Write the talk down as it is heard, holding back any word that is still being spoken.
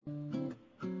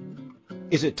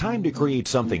Is it time to create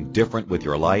something different with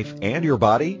your life and your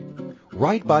body?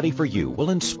 Right Body for You will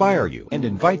inspire you and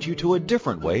invite you to a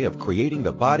different way of creating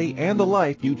the body and the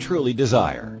life you truly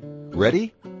desire.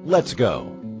 Ready? Let's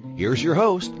go. Here's your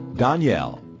host,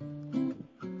 Danielle.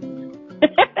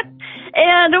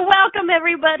 And welcome,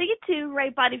 everybody, to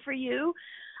Right Body for You.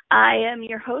 I am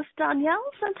your host, Danielle,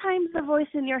 sometimes the voice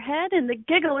in your head and the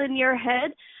giggle in your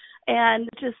head. And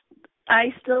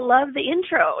I still love the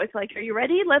intro. It's like, are you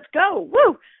ready? Let's go.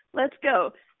 Woo! Let's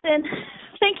go. And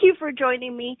thank you for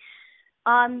joining me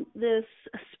on this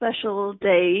special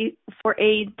day for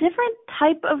a different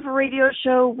type of radio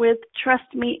show with,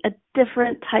 trust me, a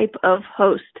different type of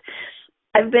host.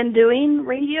 I've been doing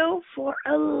radio for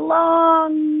a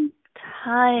long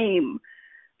time,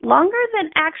 longer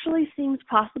than actually seems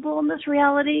possible in this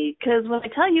reality, because when I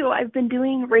tell you I've been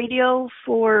doing radio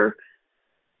for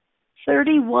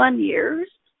 31 years,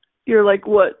 you're like,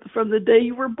 what, from the day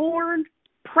you were born?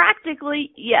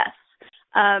 Practically, yes,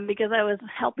 because I was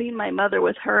helping my mother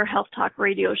with her health talk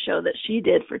radio show that she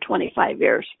did for 25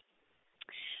 years.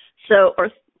 She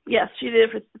did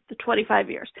it for 25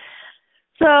 years.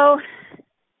 So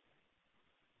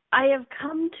I have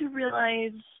come to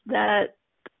realize that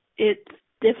it's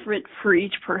different for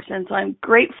each person. So I'm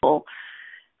grateful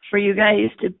for you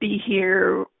guys to be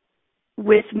here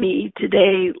with me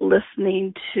today,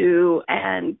 listening to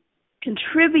and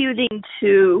contributing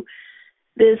to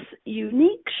this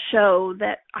unique show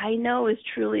that I know is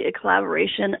truly a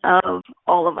collaboration of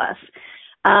all of us.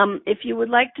 If you would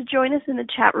like to join us in the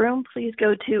chat room, please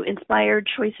go to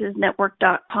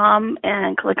inspiredchoicesnetwork.com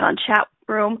and click on chat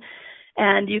room,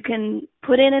 and you can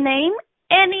put in a name,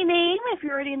 any name. If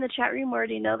you're already in the chat room, we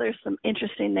already know there's some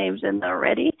interesting names in there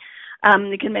already.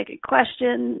 You can make a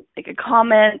question, make a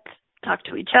comment, talk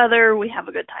to each other. We have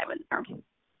a good time in there.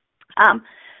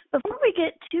 Before we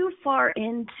get too far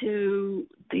into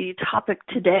the topic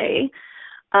today,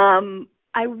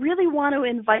 I really want to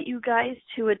invite you guys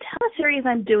to a teleseries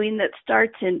I'm doing that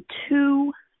starts in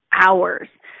 2 hours.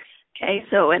 Okay,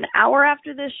 so an hour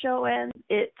after this show ends,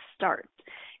 it starts.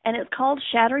 And it's called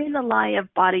Shattering the Lie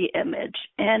of Body Image.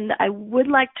 And I would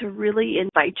like to really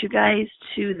invite you guys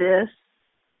to this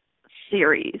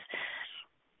series.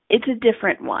 It's a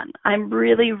different one. I'm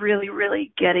really, really,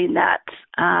 really getting that.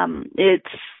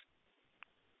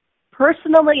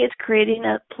 It's creating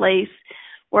a place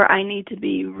where I need to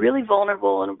be really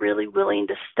vulnerable and really willing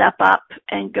to step up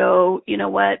and go, you know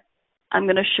what, I'm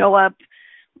going to show up.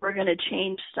 We're going to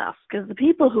change stuff. Because the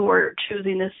people who are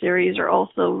choosing this series are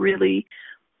also really,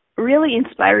 really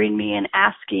inspiring me and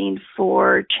asking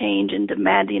for change and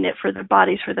demanding it for their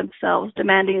bodies, for themselves,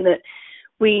 demanding that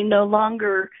we no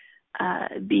longer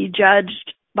be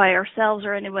judged by ourselves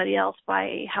or anybody else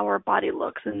by how our body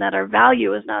looks, and that our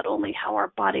value is not only how our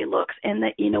body looks, and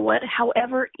that, you know what,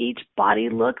 however each body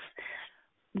looks,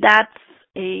 that's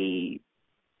a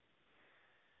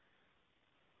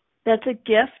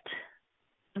gift,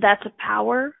 that's a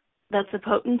power, that's a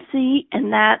potency,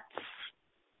 and that's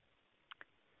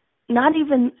not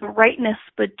even rightness,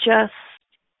 but just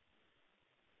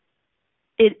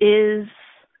it is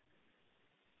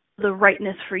the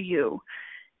rightness for you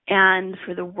and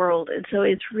for the world. And so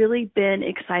it's really been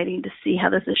exciting to see how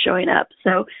this is showing up.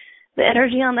 So the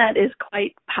energy on that is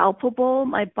quite palpable.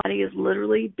 My body has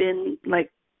literally been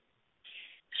like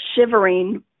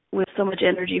shivering with so much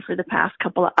energy for the past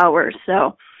couple of hours.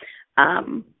 So I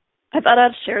thought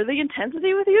I'd share the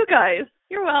intensity with you guys.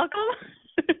 You're welcome.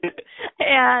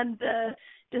 And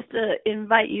just to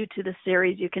invite you to the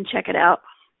series, you can check it out.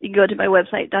 You can go to my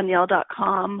website,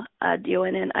 Danielle.com,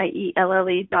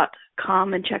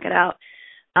 DONNIELLE.com, and check it out.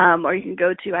 Or you can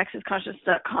go to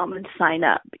accessconscious.com and sign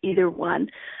up, either one.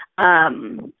 I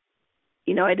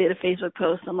did a Facebook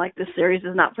post. I'm like, this series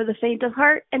is not for the faint of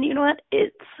heart. And you know what?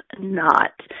 It's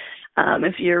not.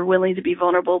 If you're willing to be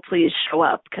vulnerable, please show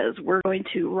up, because we're going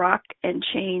to rock and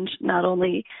change not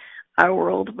only our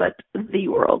world, but the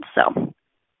world. So,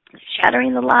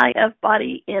 Shattering the Lie of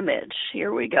Body Image.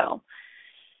 Here we go.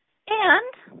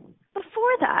 And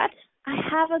before that, I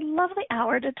have a lovely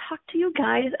hour to talk to you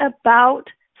guys about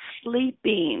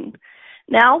sleeping.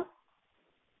 Now,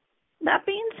 that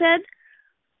being said,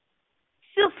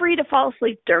 feel free to fall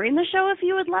asleep during the show if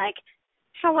you would like.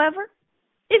 However,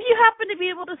 if you happen to be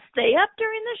able to stay up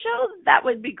during the show, that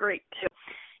would be great too.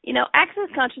 You know, Access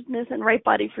Consciousness and Right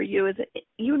Body for You is a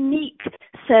unique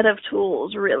set of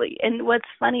tools, really. And what's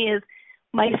funny is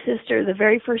my sister, the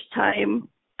very first time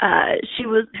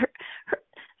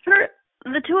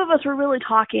the two of us were really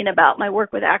talking about my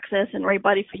work with Access and Right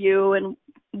Body for You and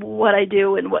what I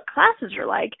do and what classes are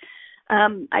like.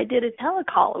 I did a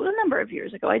telecall. It was a number of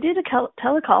years ago. I did a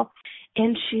telecall,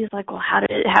 And she's like, well, how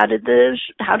did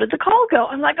the call go?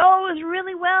 I'm like, oh, it was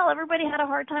really well. Everybody had a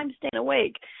hard time staying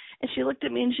awake. And she looked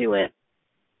at me and she went,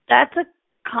 that's a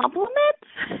compliment?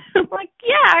 I'm like,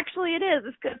 yeah, actually it is.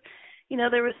 It's because,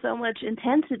 there was so much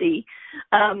intensity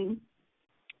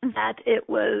that it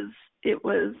was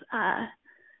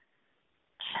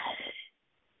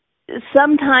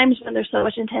sometimes when there's so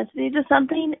much intensity to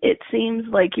something, it seems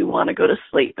like you want to go to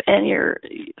sleep, and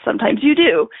sometimes you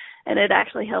do, and it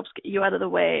actually helps get you out of the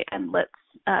way and lets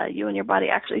you and your body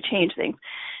actually change things.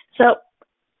 So,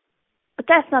 but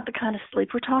that's not the kind of sleep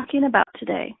we're talking about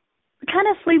today. The kind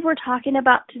of sleep we're talking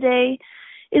about today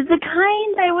is the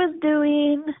kind I was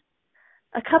doing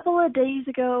a couple of days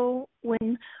ago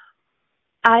when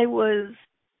I was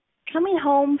coming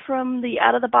home from the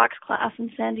out-of-the-box class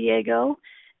in San Diego,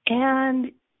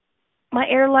 and my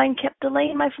airline kept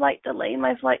delaying my flight, until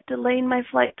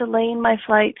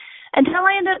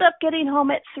I ended up getting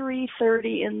home at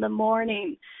 3:30 in the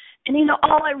morning. And,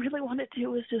 all I really wanted to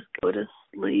do was just go to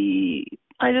sleep.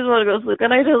 I just want to go to sleep.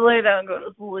 And I just lay down and go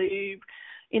to sleep.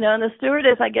 And the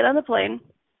stewardess, I get on the plane,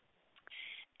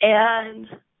 and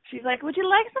she's like, would you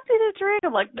like something to drink?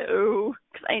 I'm like, no,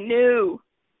 because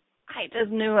I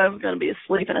just knew I was going to be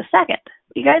asleep in a second.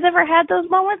 You guys ever had those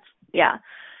moments? Yeah.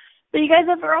 But you guys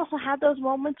ever also had those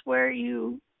moments where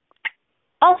you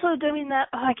also doing that,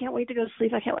 oh, I can't wait to go to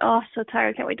sleep. I'm so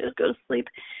tired. I can't wait to just go to sleep.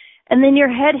 And then your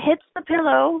head hits the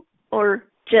pillow or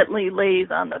gently lays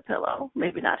on the pillow.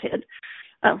 Maybe not hit.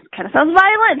 Kind of sounds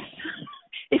violent.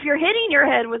 If you're hitting your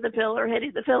head with the pillow or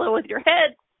hitting the pillow with your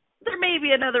head, there may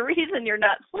be another reason you're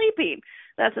not sleeping.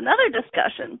 That's another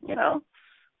discussion,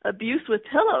 abuse with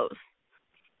pillows.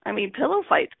 I mean, pillow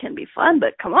fights can be fun,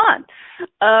 but come on.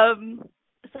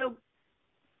 So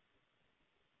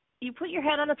you put your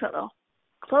head on the pillow,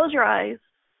 close your eyes,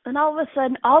 and all of a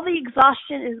sudden, all the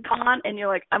exhaustion is gone, and you're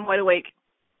like, I'm wide awake.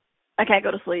 I can't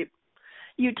go to sleep.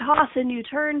 You toss and you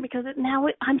turn because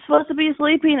I'm supposed to be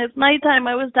sleeping. It's nighttime.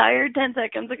 I was tired 10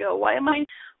 seconds ago. Why am I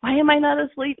not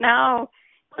asleep now?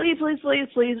 Please, just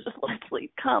let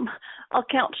sleep come. I'll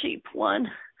count sheep. 1,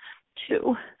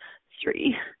 2,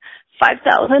 3,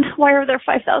 5,000. Why are there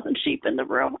 5,000 sheep in the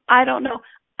room? I don't know.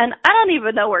 And I don't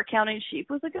even know where counting sheep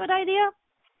was a good idea.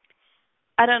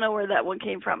 I don't know where that one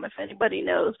came from. If anybody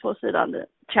knows, post it on the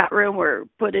chat room or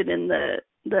put it in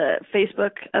the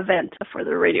Facebook event for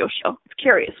the radio show. It's a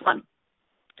curious one.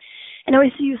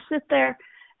 Anyway, so you sit there,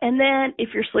 and then if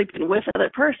you're sleeping with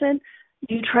another person,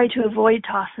 you try to avoid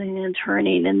tossing and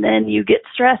turning, and then you get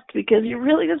stressed because you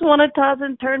really just want to toss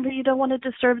and turn, but you don't want to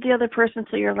disturb the other person,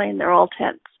 so you're laying there all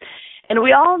tense. And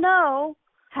we all know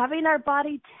having our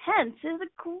body tense is a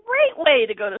great way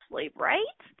to go to sleep, right?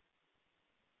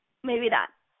 Maybe not.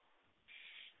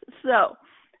 So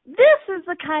this is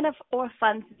the kind of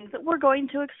fun things that we're going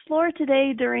to explore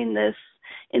today during this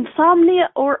insomnia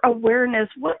or awareness.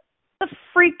 What the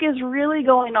freak is really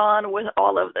going on with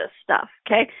all of this stuff,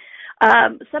 okay?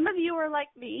 Some of you are like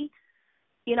me.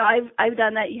 I've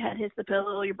done that. You had hit the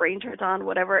pillow, your brain turns on,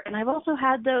 whatever. And I've also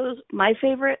had those. My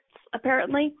favorites,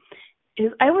 apparently,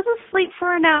 is I was asleep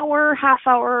for an hour, half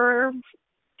hour,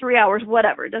 3 hours,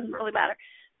 whatever. It doesn't really matter.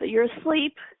 But you're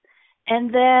asleep,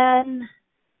 and then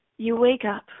you wake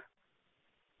up.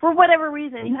 For whatever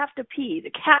reason, you have to pee.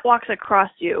 The cat walks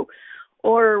across you,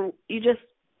 or you just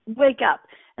wake up.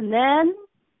 And then,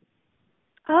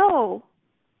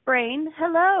 brain,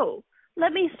 hello.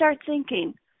 Let me start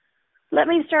thinking. Let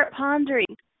me start pondering.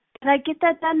 Did I get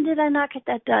that done? Did I not get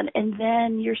that done? And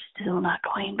then you're still not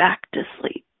going back to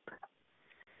sleep.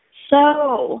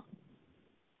 So,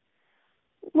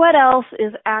 what else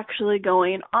is actually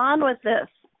going on with this?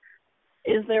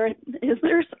 Is there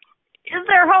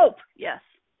hope? Yes.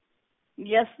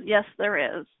 Yes,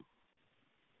 there is.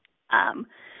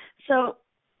 So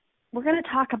we're going to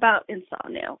talk about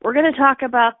insomnia. We're going to talk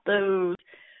about those.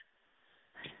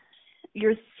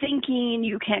 You're thinking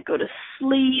you can't go to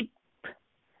sleep.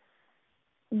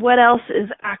 What else is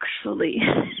actually?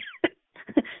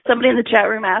 Somebody in the chat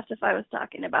room asked if I was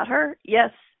talking about her.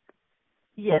 Yes,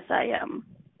 I am.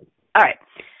 All right.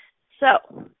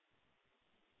 So,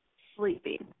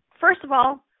 sleeping. First of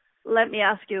all, let me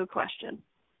ask you a question.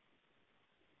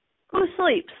 Who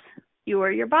sleeps? You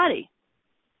or your body?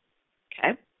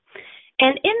 Okay.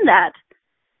 And in that,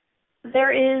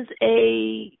 there is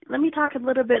let me talk a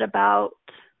little bit about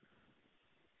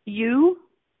you,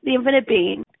 the infinite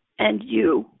being, and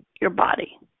you, your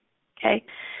body. Okay.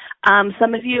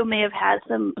 Some of you may have had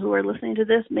who are listening to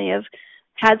this, may have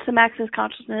had some access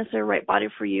consciousness or right body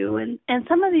for you, and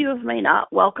some of you may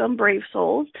not. Welcome, brave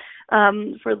souls,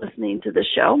 for listening to this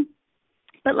show.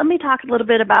 But let me talk a little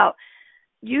bit about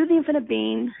you, the infinite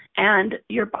being, and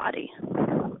your body.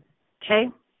 Okay?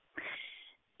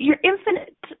 You're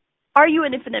infinite. Are you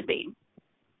an infinite being?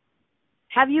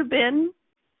 Have you been?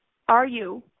 Are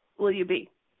you? Will you be?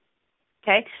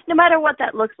 Okay? No matter what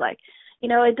that looks like. You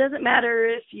know, it doesn't matter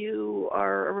if you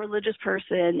are a religious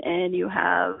person and you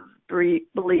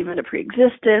believe in a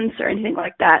pre-existence or anything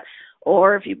like that,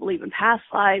 or if you believe in past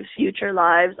lives, future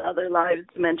lives, other lives,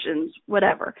 dimensions,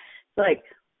 whatever. Like,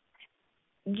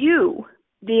 you,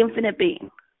 the infinite being,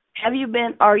 have you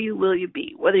been, are you, will you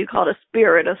be? Whether you call it a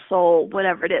spirit, a soul,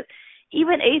 whatever it is.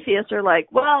 Even atheists are like,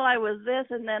 well, I was this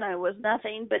and then I was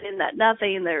nothing, but in that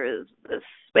nothing there is this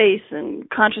space and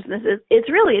consciousness. It's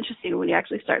really interesting when you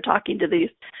actually start talking to these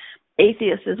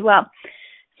atheists as well.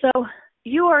 So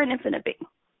you are an infinite being.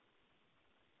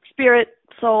 Spirit,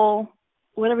 soul,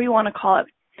 whatever you want to call it.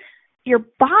 Your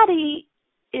body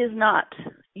is not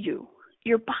you.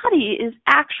 Your body is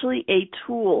actually a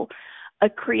tool, a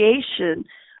creation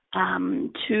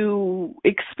to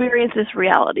experience this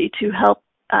reality, to help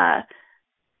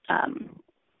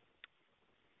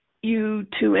you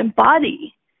to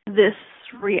embody this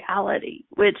reality,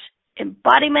 which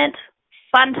embodiment,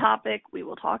 fun topic we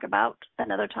will talk about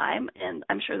another time, and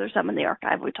I'm sure there's some in the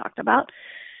archive we talked about.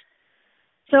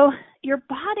 So your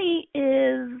body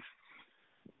is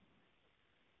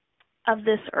of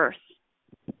this earth,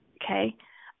 okay?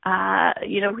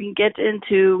 We can get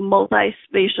into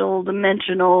multi-spatial,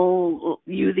 dimensional,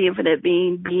 you, the infinite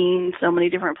being so many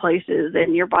different places,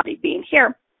 and your body being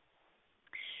here.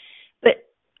 But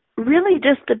really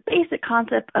just the basic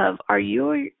concept of, are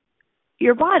you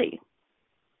your body?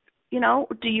 You know,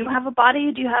 do you have a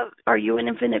body? Are you an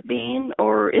infinite being,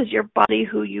 or is your body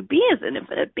who you be as an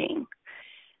infinite being?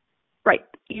 Right.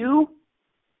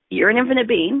 You're an infinite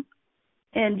being,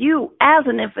 and you, as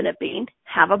an infinite being,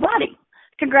 have a body.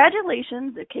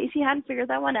 Congratulations. In case you hadn't figured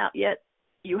that one out yet,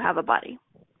 you have a body.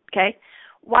 Okay?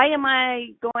 Why am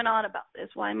I going on about this?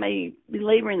 Why am I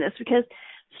belaboring this? Because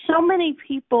so many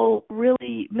people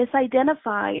really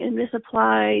misidentify and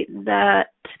misapply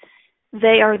that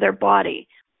they are their body,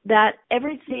 that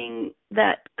everything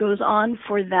that goes on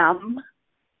for them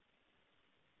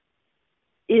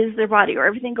is their body, or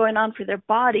everything going on for their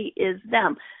body is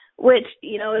them, which,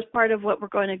 is part of what we're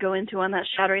going to go into on that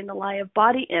Shattering the Lie of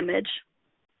Body image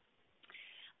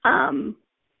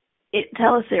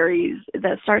teleseries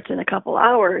that starts in a couple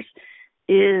hours,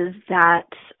 is that,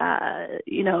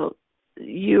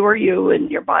 you are you and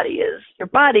your body is your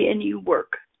body, and you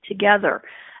work together.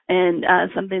 And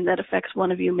something that affects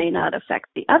one of you may not affect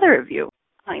the other of you.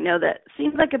 I know that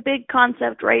seems like a big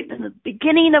concept right in the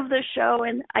beginning of the show,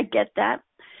 and I get that.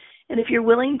 And if you're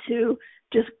willing to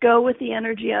just go with the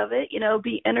energy of it,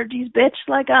 be energy's bitch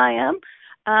like I am,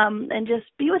 and just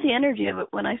be with the energy of it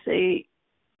when I say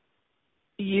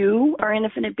you are an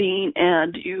infinite being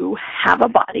and you have a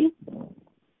body.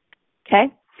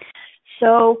 Okay?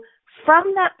 So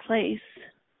from that place,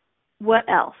 what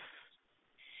else?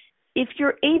 If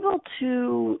you're able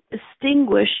to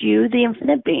distinguish you, the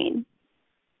infinite being,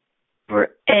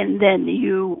 and then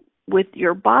you with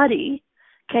your body,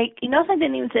 okay? Notice I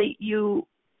didn't even say you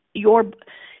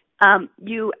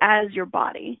as your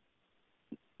body,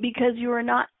 because you are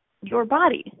not your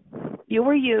body. You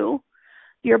are you.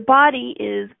 Your body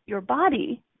is your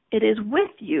body. It is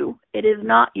with you. It is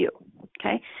not you,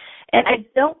 okay? And I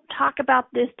don't talk about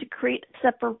this to create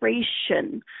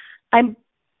separation. I'm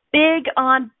big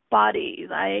on bodies.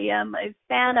 I am a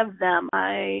fan of them.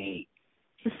 I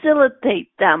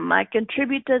facilitate them. I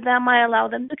contribute to them. I allow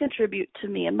them to contribute to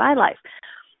me in my life.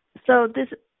 So this,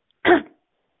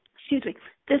 excuse me,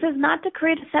 this is not to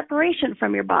create a separation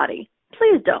from your body.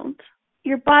 Please don't.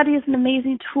 Your body is an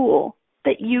amazing tool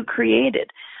that you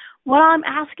created. What I'm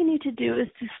asking you to do is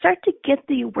to start to get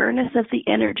the awareness of the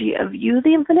energy of you,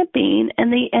 the infinite being,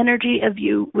 and the energy of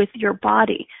you with your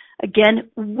body. Again,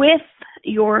 with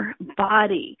your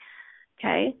body.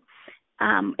 Okay?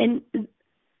 And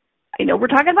I know we're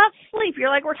talking about sleep. You're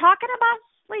like, we're talking about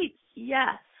sleep.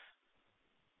 Yes.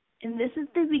 And this is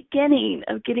the beginning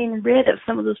of getting rid of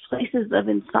some of those places of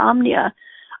insomnia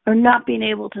or not being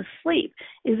able to sleep,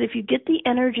 is if you get the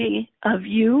energy of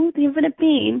you, the infinite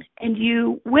being, and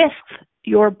you with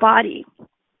your body.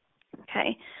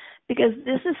 Okay? Because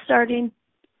this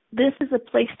is a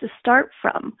place to start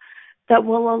from that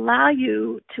will allow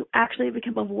you to actually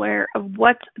become aware of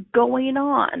what's going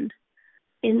on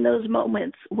in those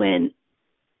moments when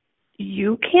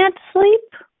you can't sleep.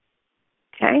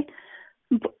 Okay?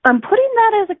 I'm putting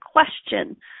that as a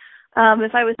question.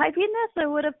 If I was typing this, I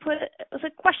would have put a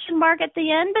question mark at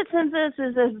the end, but since this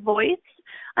is his voice,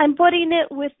 I'm putting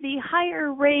it with the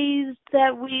higher raised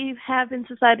that we have in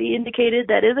society indicated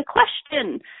that is a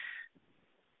question.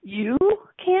 You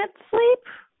can't sleep?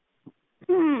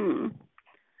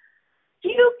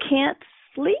 You can't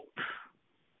sleep?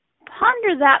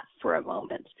 Ponder that for a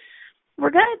moment.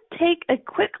 We're going to take a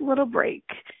quick little break.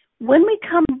 When we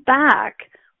come back,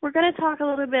 we're going to talk a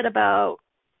little bit about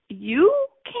you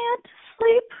can't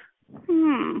sleep?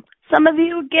 Some of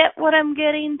you get what I'm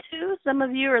getting to. Some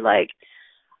of you are like,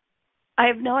 I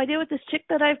have no idea what this chick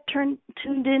that I've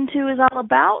tuned into is all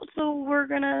about, so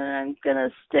I'm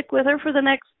gonna stick with her for the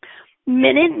next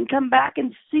minute and come back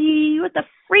and see what the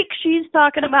freak she's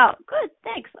talking about. Good,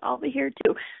 thanks. I'll be here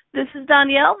too. This is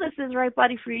Danielle. This is Right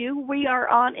Body for You. We are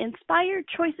on Inspired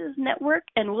Choices Network,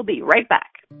 and we'll be right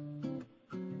back.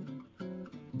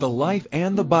 The life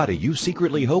and the body you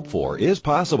secretly hope for is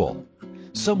possible.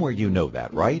 Somewhere you know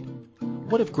that, right?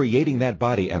 What if creating that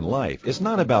body and life is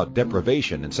not about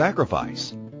deprivation and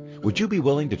sacrifice? Would you be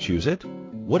willing to choose it?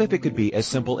 What if it could be as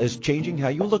simple as changing how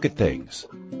you look at things?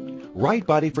 Right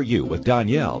Body for You with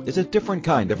Danielle is a different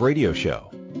kind of radio show.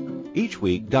 Each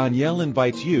week, Danielle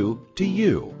invites you to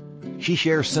you. She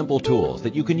shares simple tools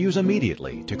that you can use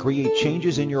immediately to create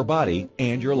changes in your body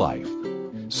and your life.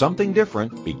 Something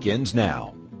different begins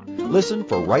now. Listen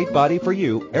for Right Body for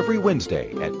You every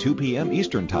Wednesday at 2 p.m.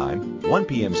 Eastern Time, 1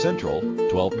 p.m. Central,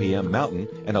 12 p.m. Mountain,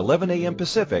 and 11 a.m.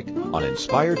 Pacific on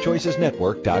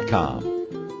InspiredChoicesNetwork.com.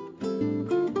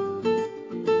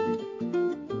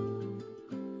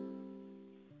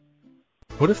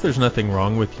 What if there's nothing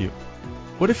wrong with you?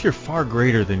 What if you're far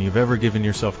greater than you've ever given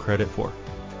yourself credit for?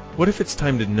 What if it's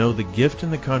time to know the gift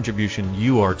and the contribution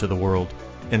you are to the world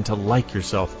and to like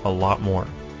yourself a lot more?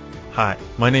 Hi,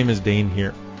 my name is Dane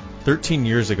here. 13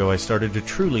 years ago, I started to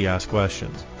truly ask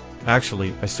questions.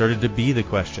 Actually, I started to be the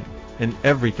question, and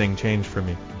everything changed for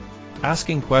me.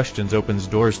 Asking questions opens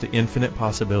doors to infinite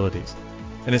possibilities.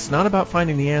 And it's not about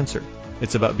finding the answer.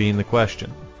 It's about being the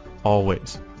question.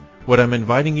 Always. What I'm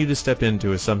inviting you to step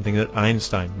into is something that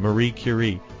Einstein, Marie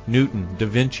Curie, Newton, Da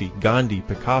Vinci, Gandhi,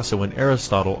 Picasso, and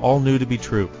Aristotle all knew to be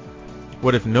true.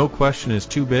 What if no question is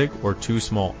too big or too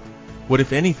small? What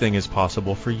if anything is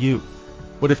possible for you?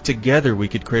 What if together we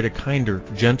could create a kinder,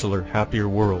 gentler, happier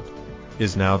world?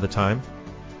 Is now the time?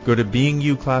 Go to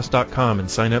beingyouclass.com and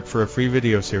sign up for a free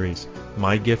video series,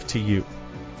 My Gift to You.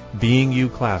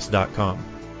 beingyouclass.com.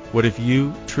 What if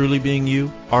you, truly being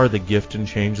you, are the gift and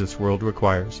change this world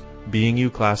requires?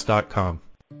 beingyouclass.com.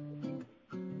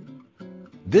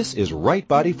 This is Right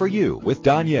Body for You with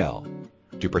Danielle.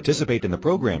 To participate in the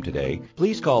program today,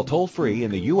 please call toll-free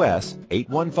in the U.S.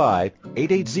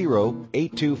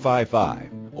 815-880-8255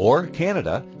 or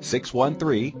Canada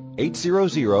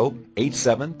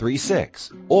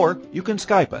 613-800-8736. Or you can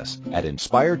Skype us at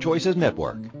Inspired Choices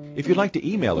Network. If you'd like to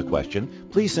email a question,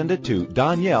 please send it to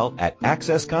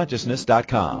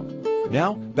Danielle@accessconsciousness.com.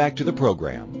 Now, back to the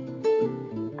program.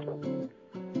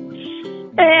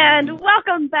 And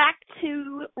welcome back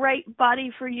to Right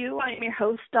Body for You. I'm your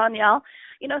host, Danielle.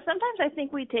 You know, sometimes I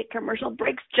think we take commercial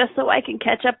breaks just so I can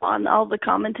catch up on all the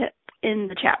comment in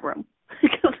the chat room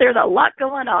because there's a lot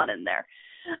going on in there.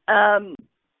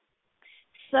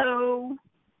 So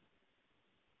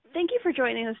thank you for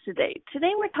joining us today.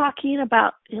 Today we're talking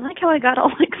about, you like how I got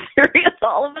all serious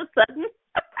all of a sudden?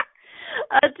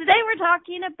 Today we're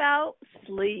talking about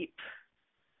sleep.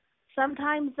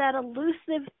 Sometimes that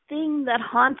elusive thing that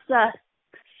haunts us.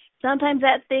 Sometimes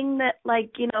that thing that,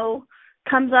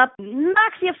 comes up,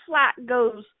 knocks you flat,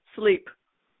 goes, sleep.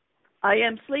 I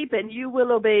am sleeping, you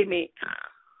will obey me.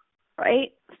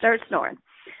 Right? Start snoring.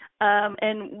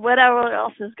 And whatever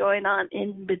else is going on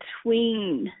in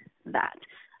between that.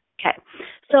 Okay.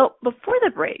 So before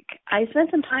the break, I spent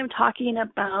some time talking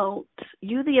about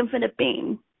you, the infinite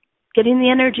being, getting the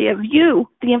energy of you,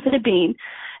 the infinite being,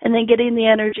 and then getting the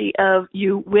energy of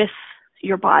you with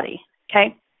your body,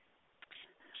 okay?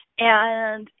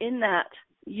 And in that,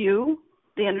 you,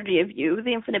 the energy of you,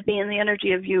 the infinite being, the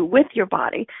energy of you with your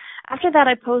body. After that,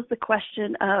 I posed the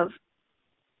question of,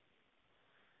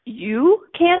 you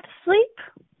can't sleep?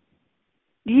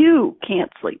 You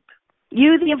can't sleep.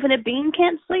 You, the infinite being,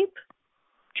 can't sleep?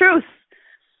 Truth.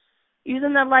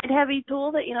 Using the light-heavy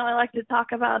tool that, I like to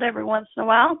talk about every once in a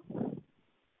while.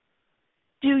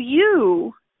 Do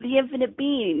you, the infinite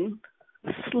being,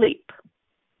 sleep?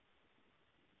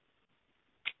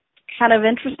 Kind of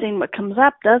interesting what comes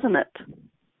up, doesn't it?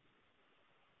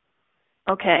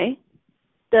 Okay.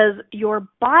 Does your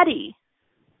body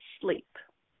sleep?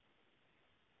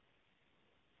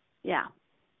 Yeah.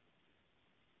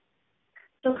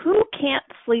 So who can't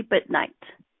sleep at night?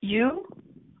 You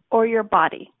or your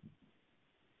body?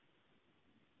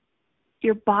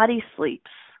 Your body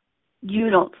sleeps. You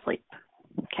don't sleep.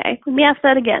 Okay, let me ask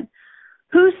that again.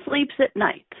 Who sleeps at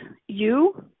night?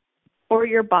 You or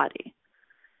your body?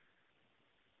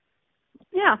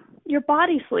 Yeah, your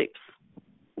body sleeps.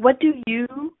 What do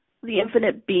you, the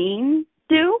infinite being,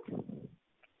 do?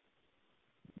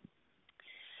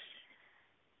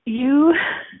 You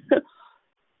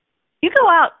go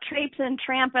out traipsing,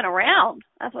 tramping around.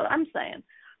 That's what I'm saying.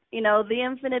 You know, the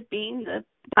infinite being, the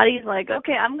body's like,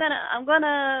 okay, I'm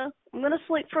gonna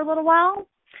sleep for a little while,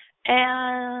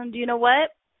 and you know what?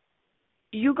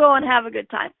 You go and have a good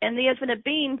time. And the infinite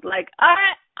being's like, all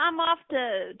right, I'm off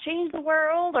to change the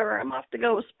world, or I'm off to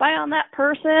go spy on that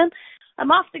person.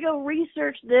 I'm off to go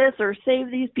research this or save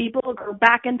these people, or go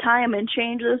back in time and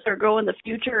change this, or go in the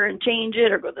future and change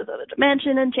it, or go to this other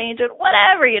dimension and change it,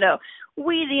 whatever, you know.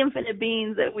 We, the infinite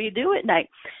beings that we do at night.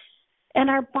 And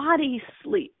our body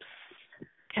sleeps,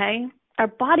 okay? Our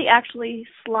body actually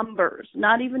slumbers,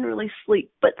 not even really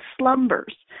sleep, but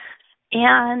slumbers.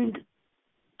 And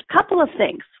a couple of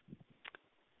things.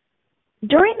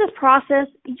 During this process,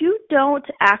 you don't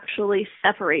actually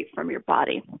separate from your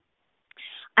body.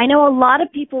 I know a lot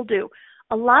of people do.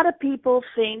 A lot of people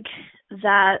think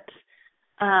that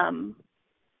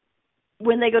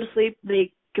when they go to sleep,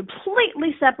 they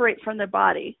completely separate from their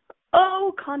body.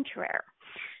 Au contraire.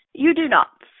 You do not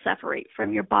separate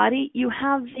from your body. You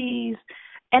have these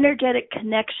energetic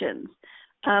connections.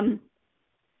 Oh,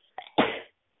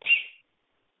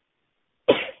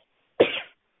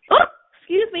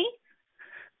 excuse me.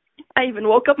 I even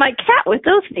woke up my cat with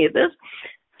those sneezes.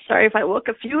 Sorry if I woke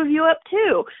a few of you up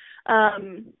too,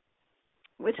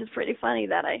 which is pretty funny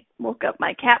that I woke up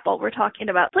my cat while we're talking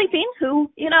about sleeping,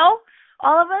 who, you know,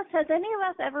 all of us, has any of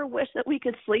us ever wished that we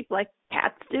could sleep like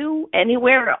cats do,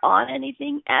 anywhere or on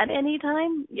anything at any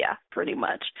time? Yeah, pretty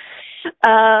much.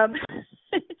 Thank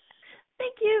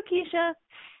you, Keisha.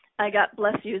 I got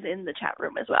bless yous in the chat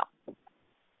room as well.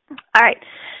 All right,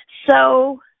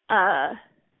 so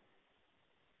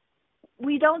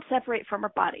we don't separate from our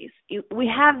bodies. We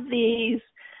have these,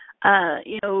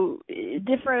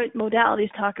 different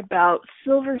modalities talk about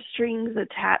silver strings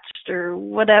attached or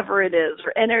whatever it is,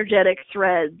 or energetic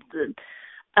threads.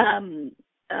 And,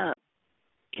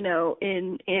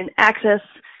 in Access,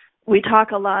 we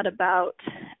talk a lot about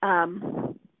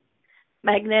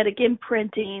magnetic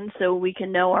imprinting, so we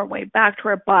can know our way back to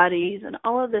our bodies and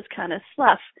all of this kind of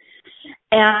stuff.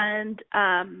 And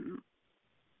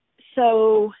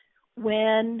so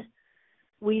when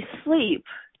we sleep,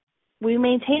 we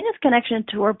maintain this connection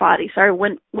to our body. Sorry,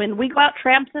 when we go out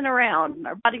tramping around and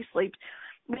our body sleeps,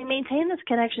 we maintain this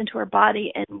connection to our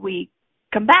body and we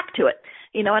come back to it.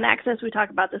 You know, in Access, we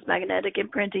talk about this magnetic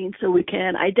imprinting so we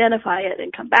can identify it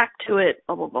and come back to it,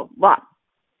 blah, blah, blah, blah.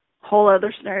 Whole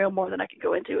other scenario more than I could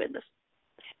go into in this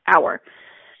hour.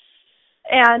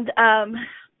 And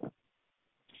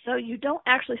so you don't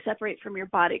actually separate from your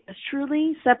body, because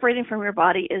truly separating from your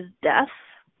body is death,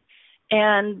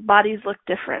 and bodies look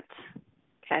different,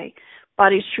 okay?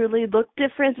 Bodies truly look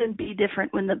different and be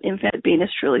different when the infinite being is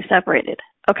truly separated.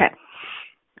 Okay,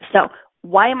 so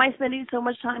why am I spending so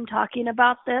much time talking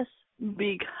about this?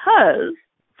 Because,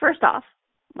 first off,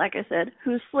 like I said,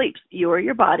 who sleeps? You or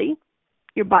your body?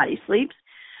 Your body sleeps.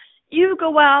 You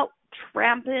go out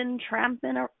tramping,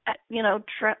 doing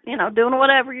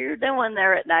whatever you're doing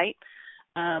there at night.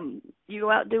 You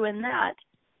go out doing that.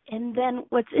 And then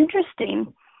what's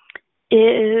interesting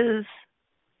is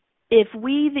if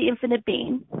we, the infinite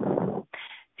being,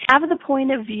 have the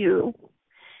point of view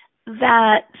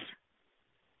that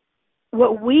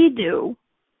what we do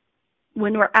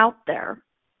when we're out there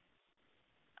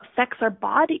affects our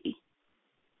body.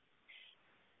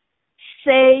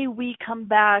 Say we come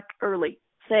back early.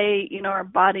 Say, our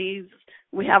bodies,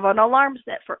 we have an alarm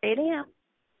set for 8 a.m.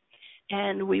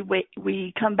 and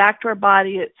we come back to our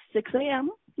body at 6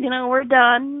 a.m. We're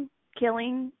done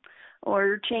killing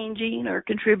or changing or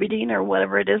contributing or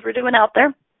whatever it is we're doing out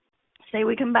there. Say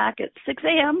we come back at 6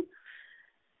 a.m.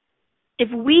 If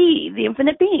we, the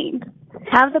infinite being,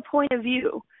 have the point of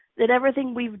view that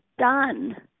everything we've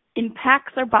done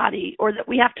impacts our body, or that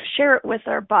we have to share it with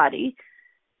our body,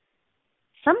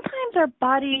 sometimes our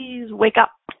bodies wake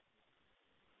up.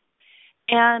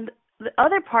 And the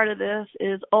other part of this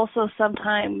is also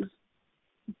sometimes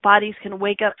bodies can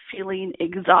wake up feeling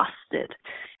exhausted.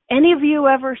 Any of you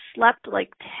ever slept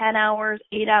like 10 hours,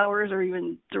 8 hours, or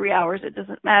even 3 hours, it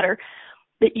doesn't matter,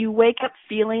 that you wake up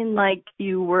feeling like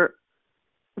you were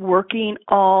working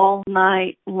all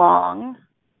night long?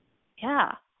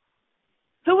 Yeah.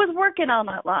 Who was working all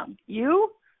night long?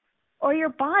 You or your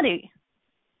body?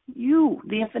 You,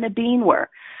 the infinite being, were.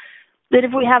 That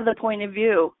if we have the point of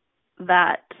view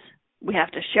that we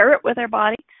have to share it with our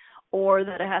body or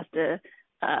that it has to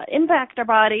impact our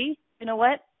body, you know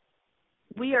what?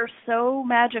 We are so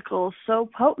magical, so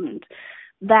potent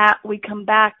that we come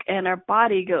back and our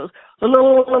body goes,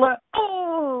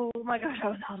 oh my gosh, I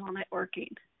was out all night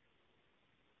working.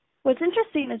 What's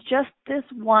interesting is just this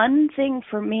one thing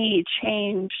for me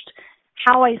changed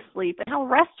how I sleep and how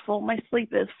restful my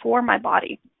sleep is for my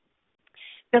body.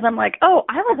 Because I'm like, oh,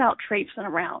 I was out traipsing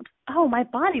around. Oh, my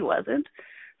body wasn't.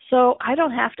 So I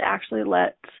don't have to actually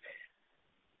let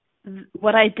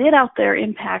what I did out there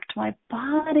impact my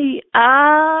body.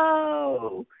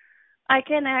 Oh, I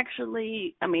can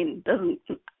actually,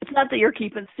 it's not that you're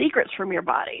keeping secrets from your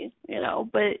body,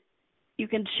 but you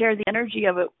can share the energy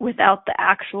of it without the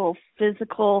actual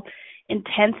physical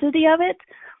intensity of it.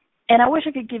 And I wish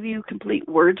I could give you complete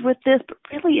words with this, but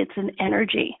really it's an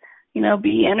energy.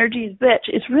 Be energy's bitch.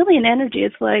 It's really an energy.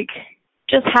 It's like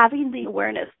just having the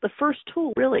awareness. The first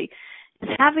tool really is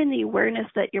having the awareness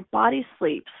that your body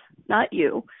sleeps, not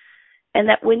you, and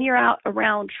that when you're out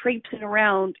around, traipsing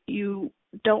around, you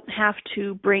don't have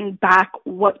to bring back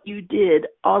what you did,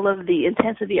 all of the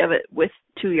intensity of it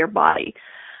to your body.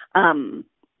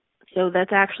 So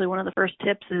that's actually one of the first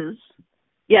tips is,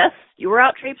 yes, you were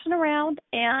out traipsing around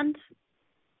and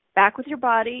back with your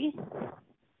body,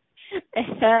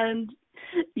 and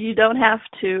you don't have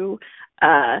to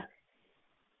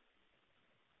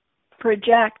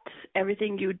project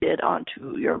everything you did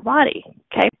onto your body,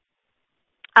 okay?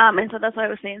 And so that's what I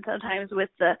was saying sometimes with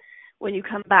when you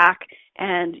come back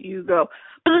and you go,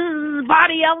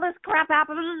 body, all this crap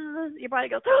happened, your body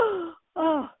goes,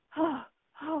 oh,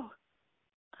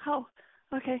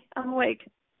 okay, I'm awake.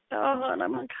 Oh, and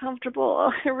I'm uncomfortable.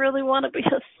 Oh, I really want to be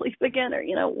asleep again, or,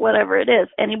 whatever it is.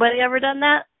 Anybody ever done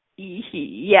that?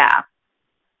 Yeah.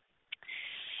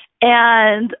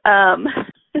 And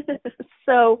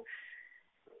so,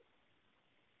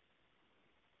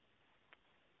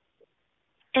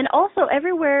 and also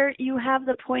everywhere you have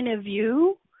the point of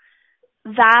view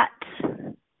that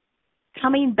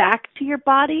coming back to your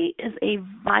body is a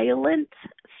violent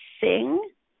thing,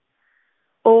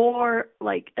 or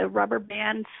like a rubber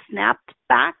band snapped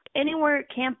back, anywhere it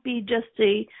can't be just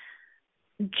a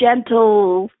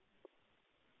gentle,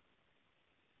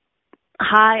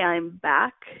 hi, I'm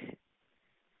back,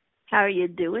 how are you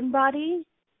doing, body?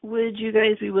 Would you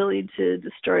guys be willing to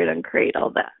destroy it, uncreate all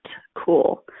that?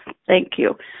 Cool. Thank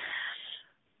you.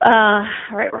 All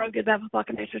right, we're on Good, Bad, Fuck,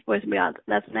 and Nature's Boys and Beyond.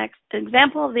 That's next. An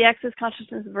example of the Access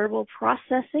Consciousness verbal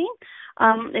processing.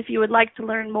 If you would like to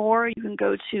learn more, you can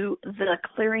go to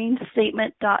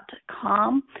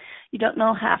theclearingstatement.com. You do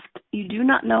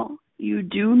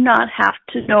not have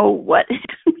to know what it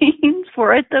means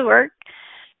for it to work.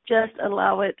 Just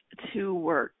allow it to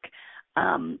work,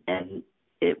 and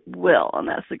it will. And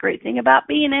that's the great thing about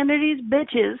being entities,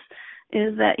 bitches,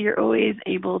 is that you're always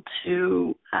able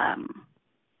to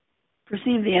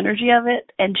perceive the energy of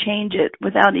it and change it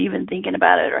without even thinking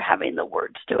about it or having the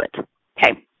words to it.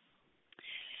 Okay.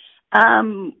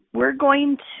 We're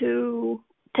going to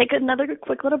take another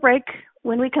quick little break.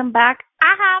 When we come back,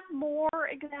 I have more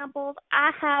examples.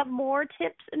 I have more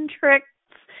tips and tricks.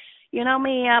 You know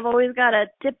me, I've always got a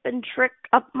tip and trick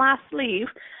up my sleeve.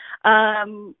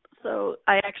 So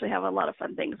I actually have a lot of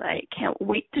fun things I can't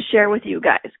wait to share with you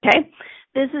guys, okay?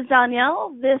 This is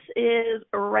Danielle. This is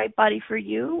Right Body for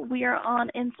You. We are on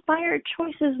Inspired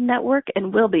Choices Network,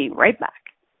 and we'll be right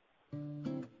back.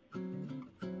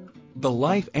 The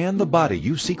life and the body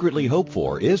you secretly hope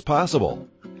for is possible.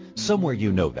 Somewhere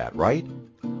you know that, right?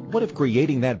 What if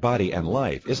creating that body and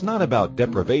life is not about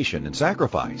deprivation and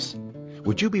sacrifice?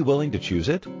 Would you be willing to choose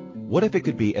it? What if it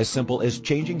could be as simple as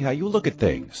changing how you look at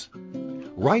things?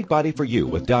 Right Body for You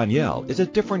with Danielle is a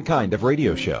different kind of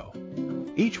radio show.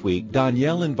 Each week,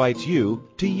 Danielle invites you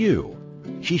to you.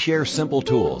 She shares simple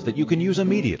tools that you can use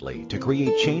immediately to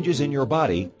create changes in your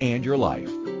body and your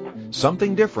life.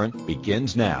 Something different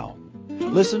begins now.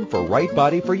 Listen for Right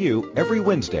Body for You every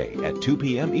Wednesday at 2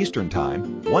 p.m. Eastern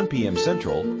Time, 1 p.m.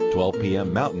 Central, 12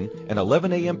 p.m. Mountain, and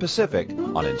 11 a.m. Pacific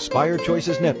on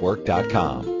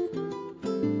InspiredChoicesNetwork.com.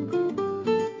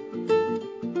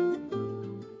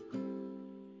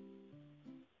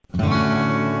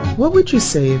 What would you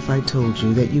say if I told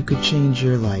you that you could change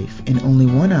your life in only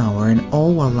 1 hour and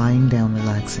all while lying down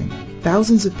relaxing?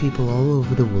 Thousands of people all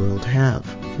over the world have.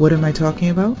 What am I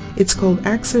talking about? It's called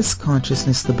Access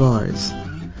Consciousness, the bars.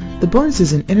 The bars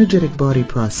is an energetic body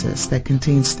process that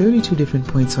contains 32 different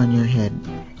points on your head.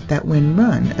 That when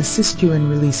run assists you in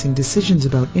releasing decisions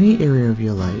about any area of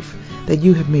your life that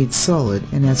you have made solid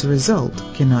and as a result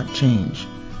cannot change.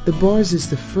 The bars is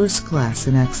the first class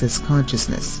in Access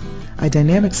Consciousness, a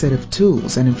dynamic set of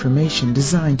tools and information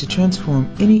designed to transform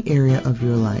any area of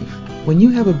your life. When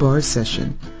you have a bars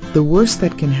session, the worst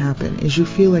that can happen is you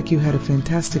feel like you had a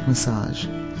fantastic massage.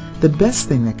 The best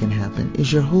thing that can happen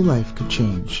is your whole life could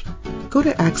change. Go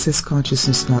to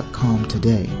accessconsciousness.com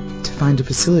today to find a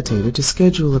facilitator to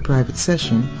schedule a private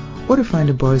session or to find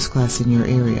a bars class in your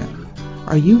area.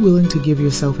 Are you willing to give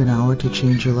yourself an hour to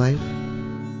change your life?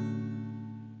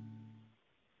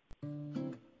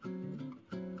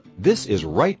 This is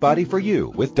Right Body for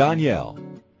You with Danielle.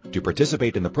 To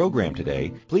participate in the program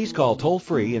today, please call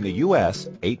toll-free in the U.S.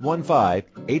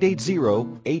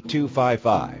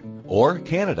 815-880-8255 or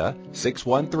Canada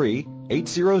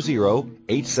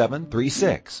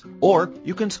 613-800-8736. Or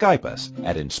you can Skype us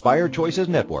at Inspired Choices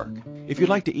Network. If you'd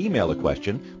like to email a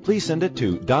question, please send it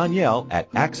to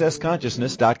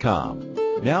Danielle@accessconsciousness.com.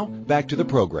 Now, back to the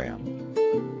program.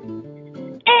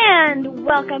 And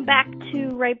welcome back to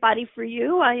Right Body for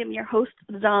You. I am your host,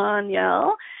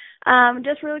 Danielle.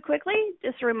 Just really quickly,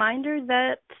 just a reminder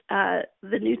that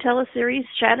the new teleseries,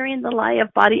 Shattering the Lie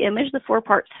of Body Image, the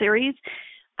 4-part series,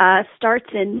 starts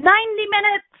in 90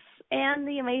 minutes, and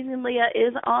the amazing Leah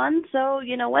is on. So,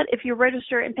 you know what? If you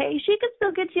register and pay, she can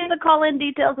still get you the call-in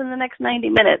details in the next 90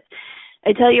 minutes.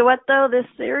 I tell you what, though, this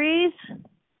series,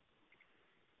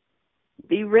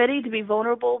 be ready to be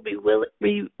vulnerable, be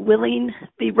ready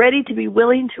to be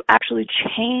willing to actually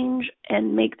change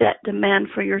and make that demand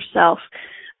for yourself,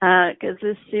 because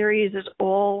this series is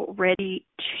already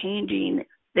changing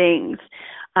things.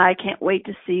 I can't wait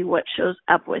to see what shows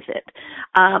up with it.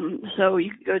 So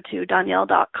you can go to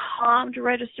Danielle.com to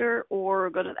register, or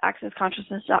go to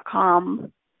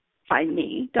accessconsciousness.com, find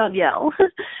me, Danielle,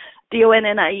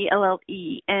 DONNIELLE,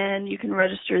 and you can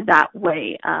register that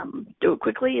way. Do it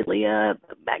quickly. Leah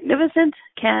Magnificent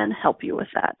can help you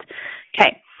with that.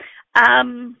 Okay.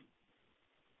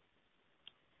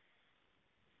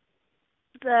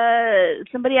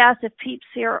 Somebody asked if Pete's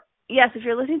here. Yes, if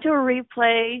you're listening to a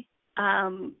replay,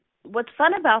 what's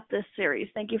fun about this series,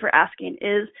 thank you for asking,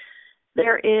 is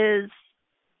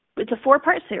it's a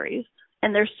 4-part series,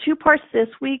 and there's 2 parts this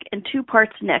week and 2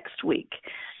 parts next week.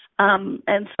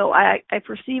 And so I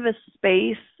perceive a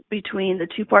space between the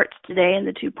 2 parts today and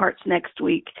the 2 parts next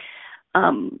week,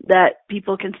 that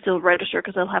people can still register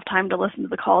because they'll have time to listen to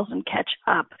the calls and catch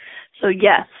up. So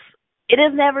yes, it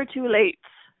is never too late.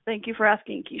 Thank you for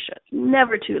asking, Keisha. It's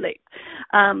never too late.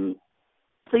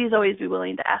 Please always be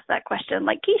willing to ask that question,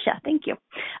 like Keisha. Thank you.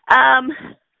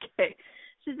 Okay.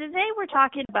 So today we're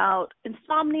talking about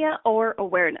insomnia or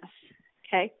awareness.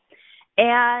 Okay.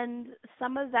 And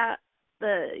some of that,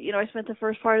 I spent the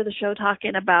first part of the show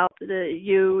talking about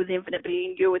the infinite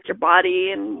being, you with your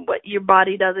body, and what your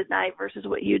body does at night versus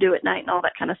what you do at night and all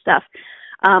that kind of stuff.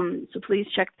 So please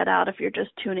check that out if you're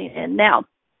just tuning in now.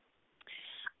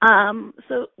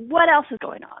 So what else is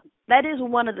going on? That is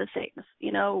one of the things.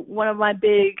 One of my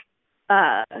big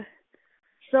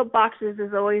soapboxes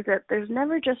is always that there's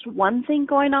never just one thing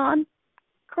going on.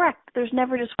 Correct. There's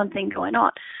never just one thing going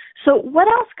on. So what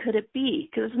else could it be?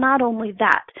 Because it's not only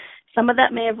that. Some of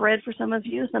that may have read for some of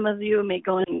you. Some of you may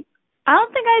go, I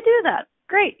don't think I do that.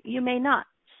 Great. You may not.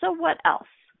 So what else?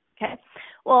 Okay.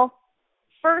 Well,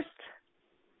 first,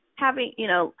 let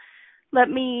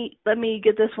me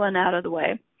get this one out of the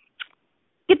way.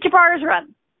 Get your bars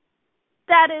run.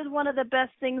 That is one of the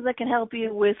best things that can help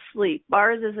you with sleep.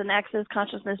 Bars is an access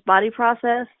consciousness body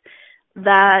process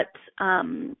that,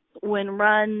 when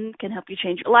run, can help you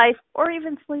change your life or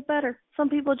even sleep better. Some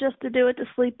people just do it to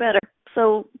sleep better.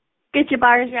 So get your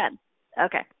bars run.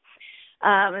 Okay.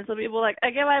 And some people are like,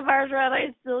 I get my bars run,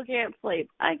 I still can't sleep.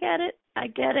 I get it.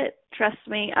 Trust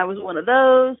me, I was one of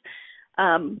those.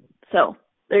 So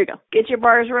there you go. Get your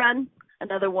bars run.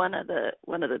 Another one of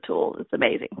the tools. It's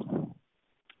amazing.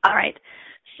 All right.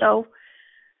 So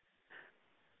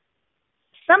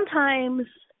sometimes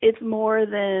it's more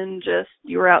than just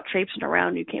you were out traipsing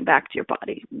around, you came back to your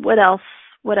body. What else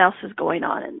is going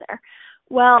on in there?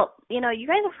 Well, you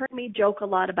guys have heard me joke a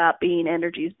lot about being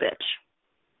energy's bitch.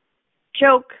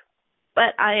 Joke,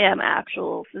 but I am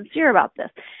sincere about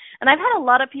this. And I've had a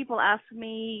lot of people ask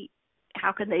me,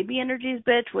 how can they be energy's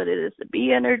bitch? What it is to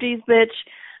be energy's bitch?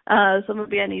 So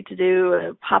maybe I need to do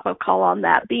a pop-up call on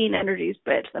that, being energy's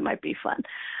bitch. That might be fun.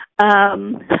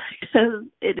 Because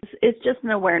it's just an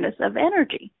awareness of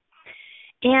energy.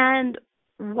 And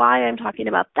why I'm talking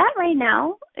about that right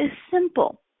now is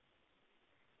simple.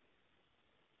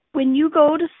 When you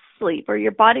go to sleep, or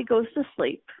your body goes to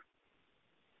sleep,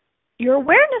 your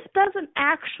awareness doesn't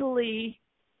actually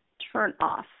turn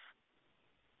off,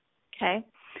 okay?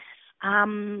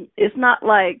 It's not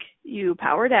like you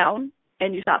power down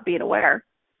and you stop being aware.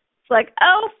 It's like,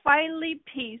 oh, finally,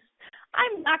 peace.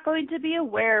 I'm not going to be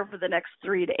aware for the next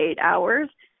 3 to 8 hours.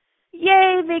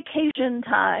 Yay, vacation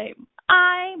time.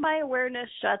 My awareness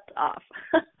shuts off.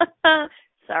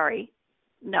 Sorry.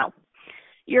 No.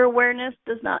 Your awareness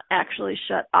does not actually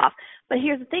shut off. But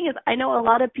here's the thing is, I know a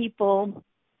lot of people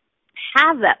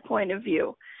have that point of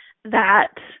view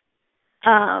that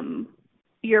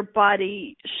your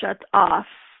body shuts off,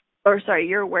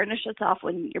 your awareness shuts off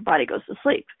when your body goes to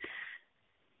sleep.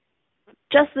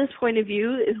 Just this point of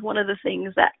view is one of the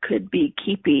things that could be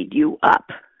keeping you up,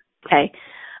 okay?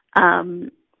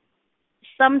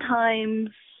 Sometimes,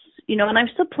 and I'm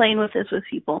still playing with this with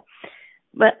people,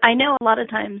 but I know a lot of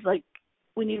times, like,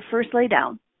 when you first lay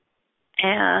down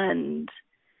and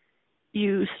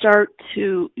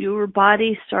your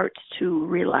body starts to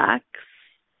relax.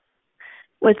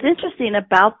 What's interesting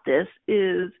about this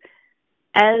is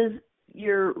as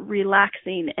you're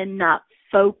relaxing and not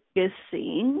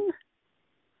focusing,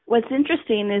 what's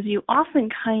interesting is you often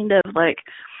kind of like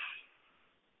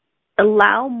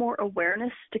allow more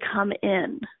awareness to come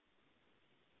in.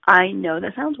 I know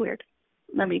that sounds weird.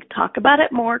 Let me talk about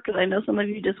it more because I know some of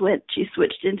you she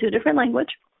switched into a different language.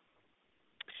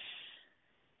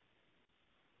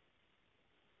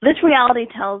 This reality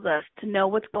tells us to know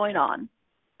what's going on.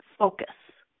 Focus.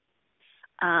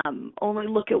 Only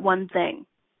look at one thing.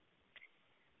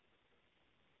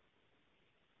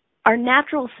 Our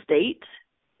natural state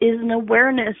is an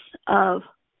awareness of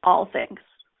all things.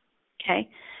 Okay?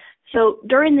 So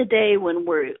during the day when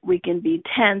we can be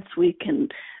tense, we can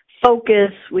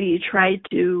focus, we try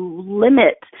to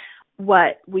limit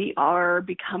what we are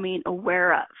becoming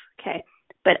aware of. Okay?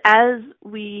 But as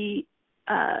we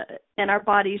and our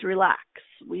bodies relax,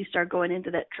 we start going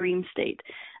into that dream state.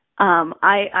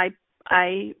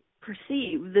 I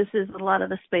perceive this is a lot of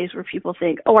the space where people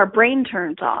think, oh, our brain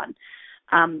turns on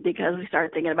because we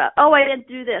start thinking about, oh, I didn't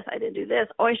do this,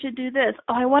 oh, I should do this,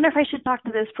 oh, I wonder if I should talk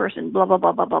to this person, blah, blah,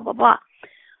 blah, blah, blah, blah, blah.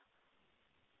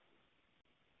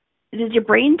 Does your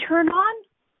brain turn on,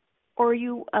 or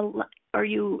are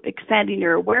you expanding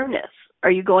your awareness?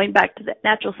 Are you going back to that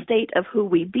natural state of who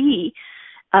we be,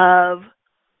 of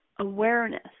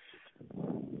awareness?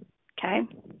 Okay?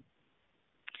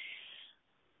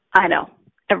 I know.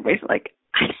 Everybody's like,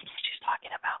 I don't know what she's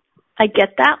talking about. I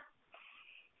get that.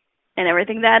 And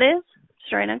everything that is,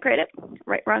 destroy and uncreate it.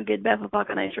 Right, wrong, good, bad, fuck,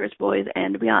 nice, rich, boys,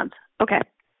 and beyond. Okay.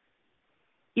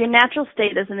 Your natural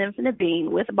state as an infinite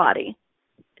being with a body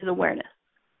is awareness.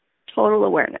 Total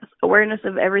awareness. Awareness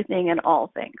of everything and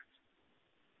all things.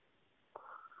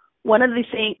 One of the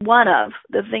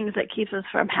things that keeps us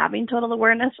from having total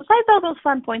awareness, besides all those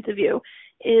fun points of view,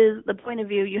 is the point of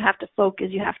view you have to focus,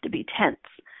 you have to be tense.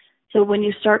 So when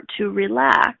you start to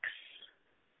relax,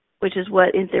 which is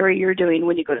what in theory you're doing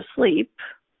when you go to sleep,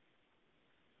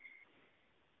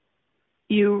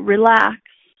 you relax,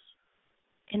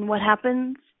 and what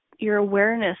happens? Your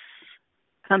awareness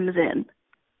comes in.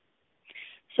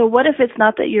 So what if it's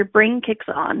not that your brain kicks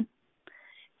on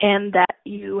and that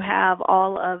you have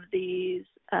all of these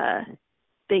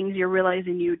things you're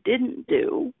realizing you didn't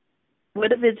do?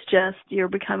 What if it's just you're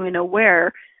becoming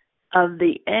aware of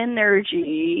the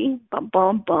energy,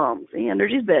 the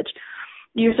energy's bitch.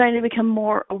 You're starting to become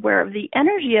more aware of the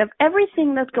energy of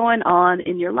everything that's going on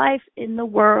in your life, in the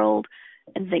world,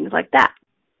 and things like that.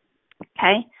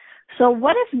 Okay? So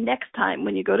what if next time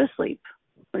when you go to sleep,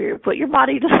 or you put your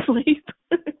body to sleep,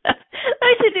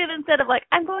 I should do it instead of like,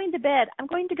 I'm going to bed. I'm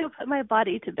going to go put my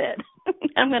body to bed.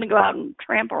 I'm going to go out and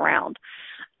tramp around.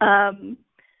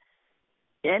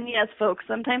 And yes, folks,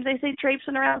 sometimes I say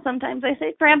traipsing around, sometimes I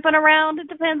say tramping around. It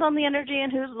depends on the energy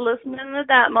and who's listening at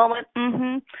that moment.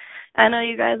 I know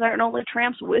you guys aren't only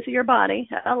tramps with your body.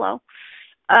 Hello.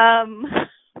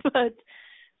 But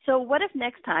so what if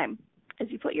next time, as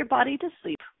you put your body to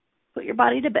sleep, put your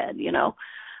body to bed,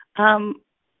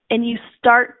 and you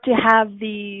start to have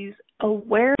these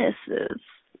awarenesses,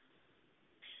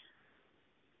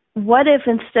 what if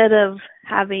instead of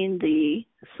having the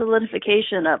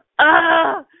solidification of,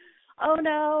 oh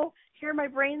no, here my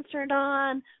brain's turned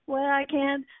on, well, I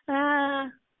can't,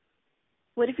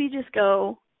 what if you just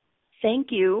go, thank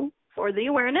you for the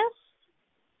awareness,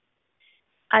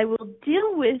 I will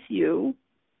deal with you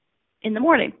in the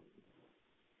morning,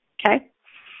 okay?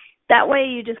 That way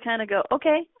you just kind of go,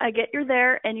 okay, I get you're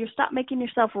there, and you stop making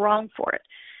yourself wrong for it.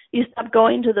 You stop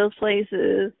going to those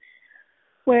places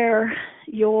where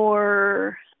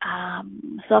you're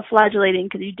self-flagellating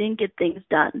because you didn't get things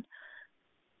done.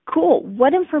 cool.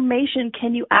 What information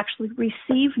can you actually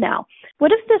receive now?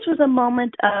 What if this was a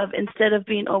moment of, instead of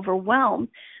being overwhelmed,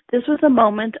 this was a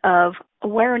moment of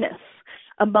awareness,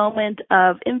 a moment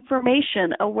of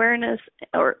information, awareness,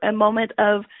 or a moment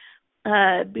of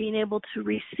being able to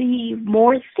receive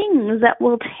more things that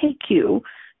will take you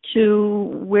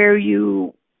to where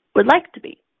you would like to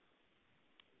be.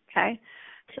 Okay?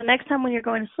 So next time when you're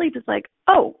going to sleep, it's like,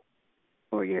 oh,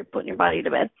 or you're putting your body to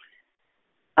bed,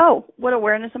 oh, what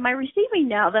awareness am I receiving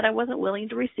now that I wasn't willing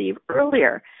to receive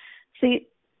earlier? See,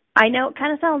 I know it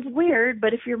kind of sounds weird,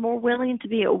 but if you're more willing to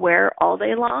be aware all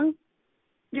day long,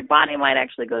 your body might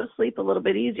actually go to sleep a little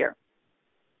bit easier.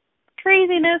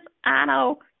 Craziness, I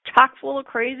know, chock full of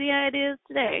crazy ideas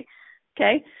today,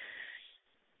 okay?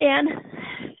 And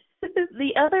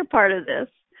the other part of this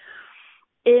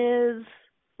is,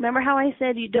 remember how I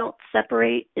said you don't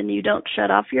separate and you don't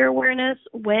shut off your awareness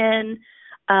when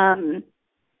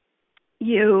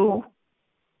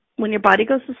your body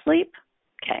goes to sleep?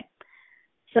 Okay.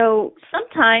 So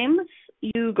sometimes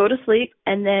you go to sleep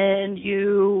and then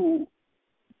you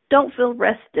don't feel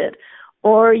rested,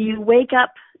 or you wake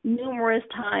up numerous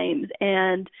times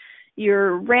and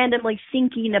you're randomly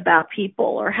thinking about people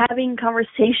or having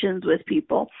conversations with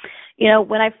people. You know,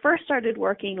 when I first started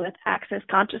working with Access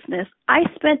Consciousness, I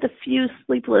spent a few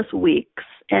sleepless weeks.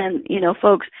 And, you know,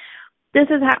 folks, this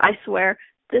is how, I swear,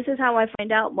 this is how I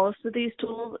find out most of these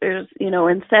tools is, you know,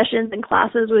 in sessions and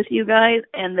classes with you guys,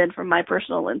 and then from my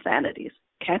personal insanities,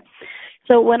 okay?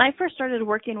 So when I first started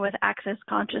working with Access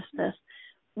Consciousness,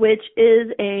 which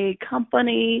is a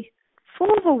company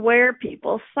full of aware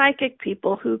people, psychic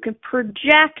people who can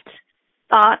project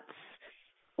thoughts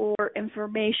or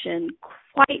information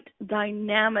quite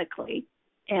dynamically.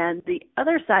 And the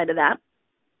other side of that,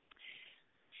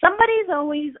 somebody's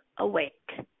always awake,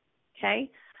 okay?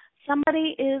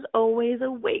 Somebody is always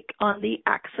awake on the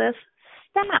Access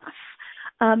staff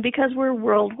because we're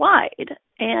worldwide,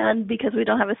 and because we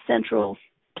don't have a central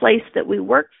place that we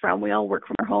work from. We all work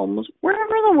from our homes,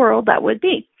 wherever in the world that would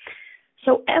be.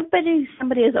 So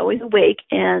somebody is always awake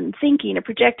and thinking or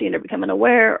projecting or becoming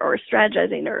aware or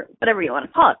strategizing or whatever you want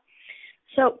to call it.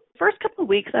 So first couple of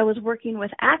weeks I was working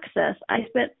with Access, I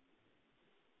spent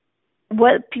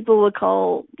what people would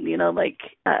call, you know, like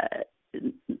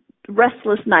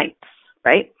restless nights,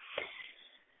 right?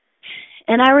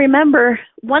 And I remember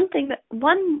one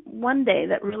day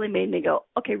that really made me go,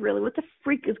 okay, really, what the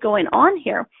freak is going on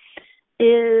here?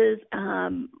 Is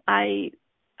I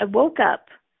woke up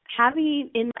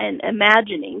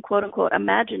imagining, quote unquote,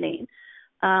 imagining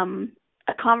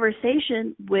a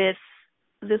conversation with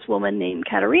this woman named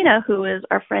Katerina, who is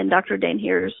our friend Dr. Dane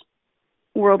Heer's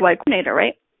worldwide coordinator,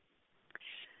 right?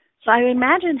 So I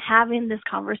imagined having this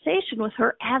conversation with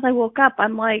her as I woke up.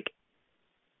 I'm like,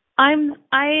 I am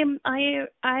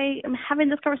having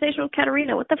this conversation with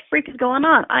Katerina. What the freak is going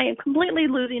on? I am completely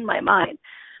losing my mind.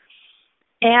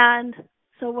 And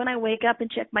so when I wake up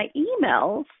and check my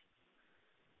emails,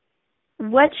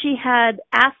 what she had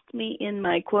asked me in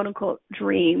my quote-unquote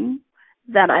dream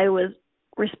that I was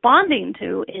responding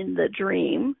to in the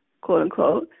dream,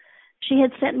 quote-unquote, she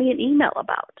had sent me an email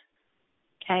about,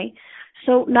 okay?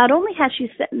 So not only has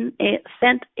she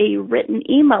sent a written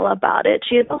email about it,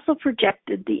 she had also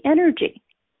projected the energy.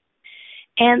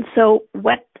 And so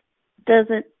what does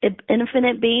an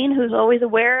infinite being who's always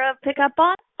aware of pick up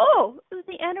on? Oh, it's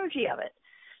the energy of it.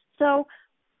 So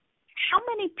how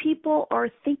many people are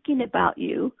thinking about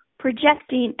you,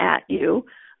 projecting at you?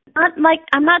 I'm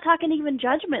not talking even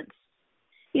judgments.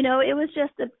 You know, it was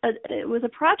just it was a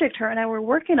project her and I were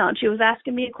working on. She was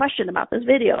asking me a question about this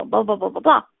video, blah, blah, blah, blah,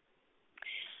 blah.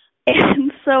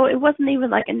 And so it wasn't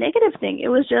even like a negative thing. It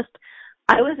was just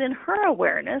I was in her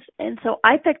awareness, and so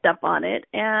I picked up on it,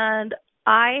 and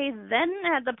I then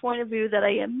had the point of view that I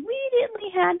immediately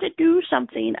had to do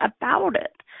something about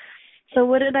it. So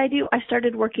what did I do? I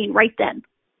started working right then.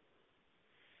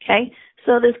 Okay?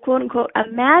 So this quote-unquote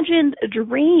imagined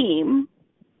dream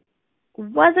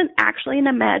wasn't actually an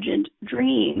imagined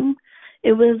dream.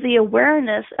 It was the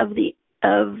awareness of the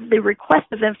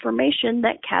request of information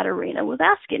that Katerina was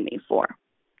asking me for.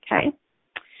 Okay?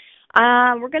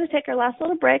 We're going to take our last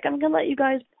little break. I'm going to let you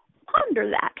guys ponder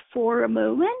that for a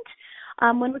moment.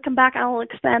 When we come back, I will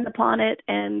expand upon it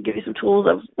and give you some tools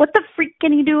of what the freak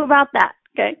can you do about that.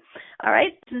 Okay? All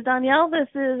right. This is Danielle. This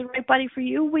is Right Body for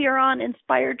You. We are on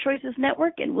Inspired Choices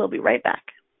Network, and we'll be right back.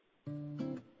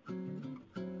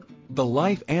 The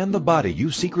life and the body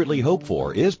you secretly hope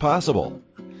for is possible.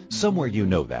 Somewhere you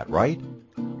know that, right?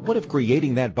 What if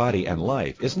creating that body and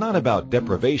life is not about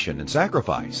deprivation and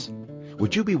sacrifice?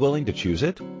 Would you be willing to choose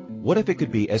it? What if it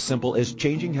could be as simple as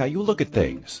changing how you look at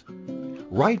things?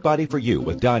 Right Body for You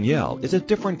with Danielle is a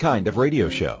different kind of radio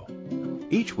show.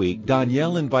 Each week,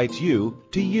 Danielle invites you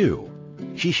to you.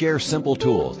 She shares simple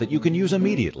tools that you can use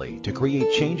immediately to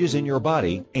create changes in your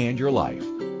body and your life.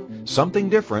 Something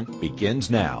different begins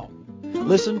now.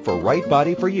 Listen for Right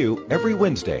Body for You every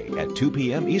Wednesday at 2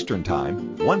 p.m. Eastern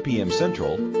Time, 1 p.m.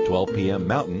 Central, 12 p.m.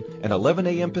 Mountain, and 11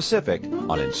 a.m. Pacific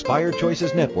on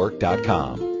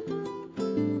InspiredChoicesNetwork.com.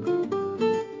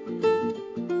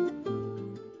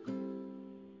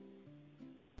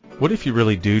 What if you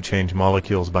really do change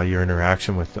molecules by your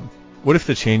interaction with them? What if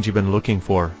the change you've been looking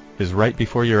for is right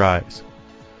before your eyes?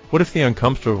 What if the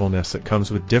uncomfortableness that comes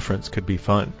with difference could be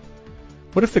fun?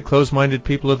 What if the closed-minded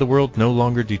people of the world no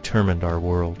longer determined our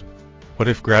world? What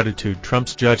if gratitude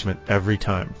trumps judgment every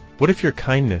time? What if your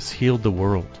kindness healed the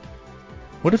world?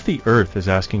 What if the earth is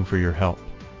asking for your help?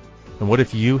 And what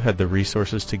if you had the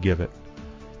resources to give it?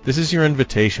 This is your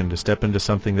invitation to step into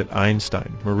something that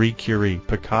Einstein, Marie Curie,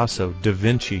 Picasso, Da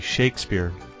Vinci,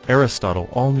 Shakespeare, Aristotle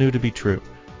all knew to be true.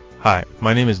 Hi,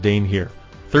 my name is Dane here.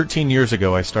 13 years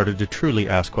ago, I started to truly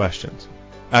ask questions.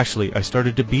 Actually, I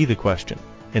started to be the question,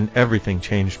 and everything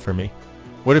changed for me.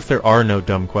 What if there are no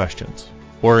dumb questions,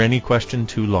 or any question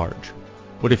too large?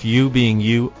 What if you being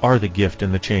you are the gift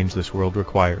and the change this world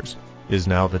requires? Is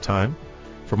now the time?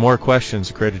 For more questions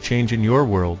to create a change in your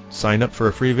world, sign up for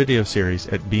a free video series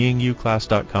at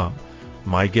beingyouclass.com.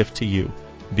 My gift to you,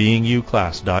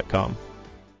 beingyouclass.com.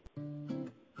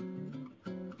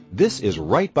 This is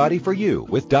Right Body for You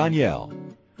with Danielle.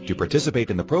 To participate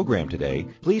in the program today,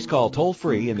 please call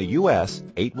toll-free in the U.S.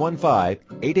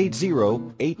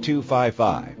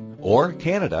 815-880-8255 or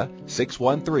Canada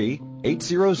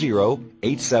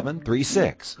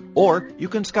 613-800-8736. Or you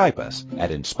can Skype us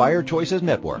at Inspired Choices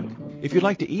Network. If you'd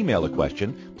like to email a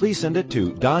question, please send it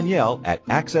to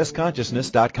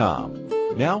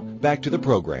Danielle@accessconsciousness.com. Now, back to the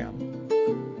program.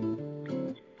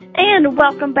 And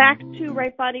welcome back to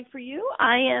Right Body for You.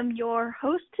 I am your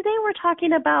host. Today we're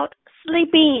talking about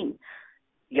sleeping.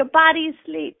 Your body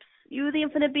sleeps. You, the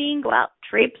infinite being, go out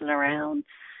traipsing around,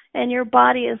 and your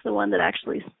body is the one that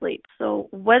actually sleeps. So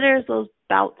what are those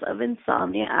bouts of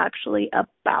insomnia actually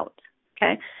about?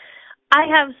 Okay. I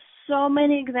have so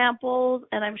many examples,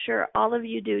 and I'm sure all of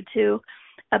you do too,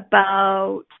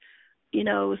 about,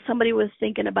 somebody was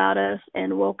thinking about us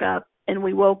and woke up, and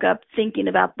we woke up thinking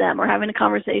about them or having a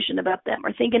conversation about them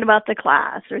or thinking about the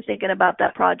class or thinking about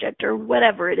that project or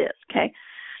whatever it is, okay?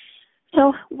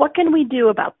 So what can we do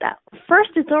about that?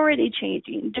 First, it's already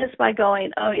changing just by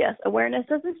going, oh, yes, awareness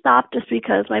doesn't stop just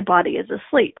because my body is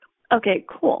asleep. Okay,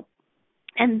 cool.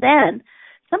 And then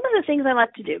some of the things I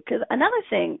like to do, because another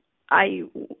thing I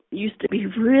used to be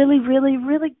really, really,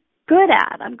 really good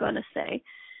at, I'm going to say,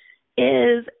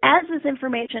 is as this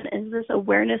information, as this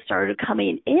awareness started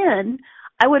coming in,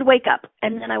 I would wake up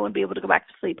and then I wouldn't be able to go back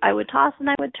to sleep. I would toss and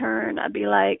I would turn. I'd be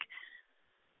like,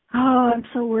 oh, I'm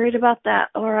so worried about that,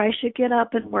 or I should get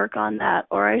up and work on that,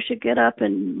 or I should get up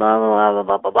and blah, blah, blah,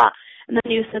 blah, blah, blah. And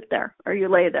then you sit there or you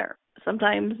lay there.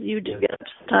 Sometimes you do get up,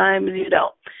 sometimes you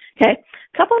don't. Okay,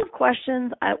 a couple of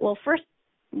questions. First,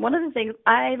 one of the things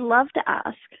I love to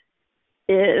ask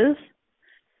is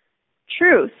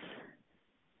truth.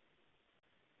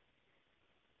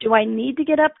 Do I need to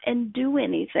get up and do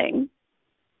anything,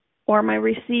 or am I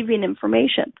receiving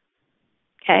information?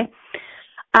 Okay.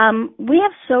 We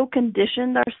have so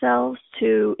conditioned ourselves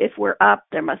to, if we're up,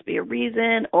 there must be a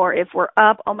reason, or if we're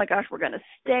up, oh my gosh, we're going to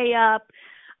stay up.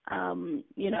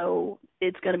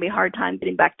 It's going to be a hard time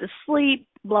getting back to sleep,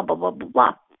 blah, blah, blah, blah,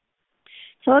 blah.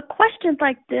 So a question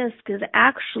like this could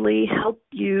actually help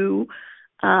you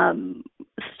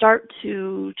start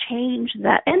to change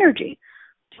that energy.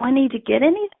 Do I need to get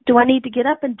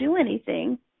up and do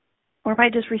anything, or am I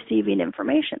just receiving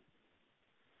information?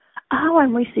 Oh,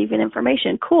 I'm receiving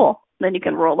information. Cool. Then you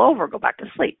can roll over, go back to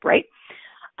sleep, right?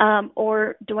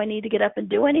 Or do I need to get up and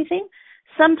do anything?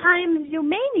 Sometimes you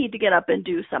may need to get up and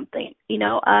do something.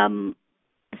 So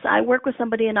I work with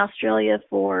somebody in Australia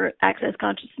for Access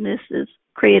Consciousness's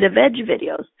Creative Edge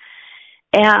videos.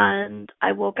 And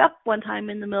I woke up one time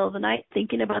in the middle of the night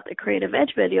thinking about the Creative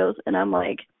Edge videos, and I'm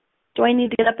like, do I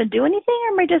need to get up and do anything,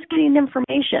 or am I just getting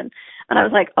information? And I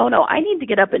was like, oh, no, I need to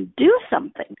get up and do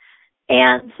something.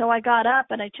 And so I got up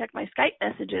and I checked my Skype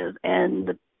messages,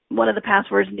 and one of the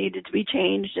passwords needed to be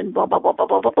changed and blah, blah, blah, blah,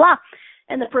 blah, blah, blah.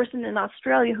 And the person in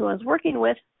Australia who I was working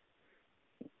with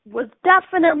was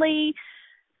definitely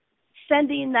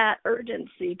sending that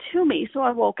urgency to me. So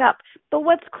I woke up. But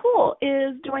what's cool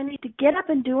is, do I need to get up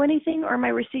and do anything, or am I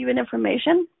receiving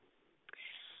information?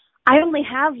 I only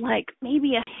have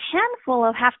maybe a handful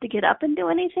of have to get up and do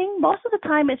anything. Most of the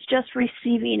time it's just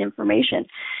receiving information.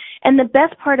 And the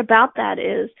best part about that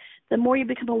is the more you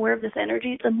become aware of this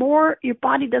energy, the more your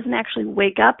body doesn't actually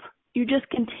wake up. You just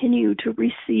continue to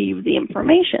receive the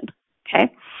information,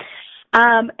 okay?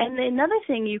 And another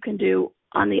thing you can do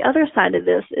on the other side of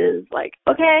this is like,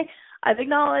 okay, I've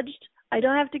acknowledged I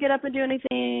don't have to get up and do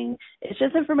anything. It's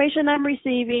just information I'm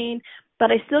receiving,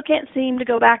 but I still can't seem to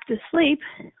go back to sleep.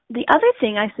 The other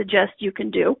thing I suggest you can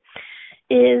do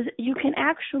is you can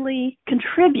actually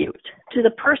contribute to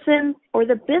the person or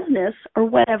the business or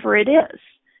whatever it is,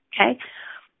 okay?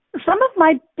 Some of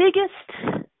my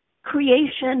biggest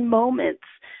creation moments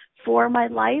for my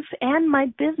life and my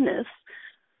business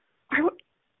are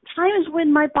times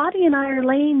when my body and I are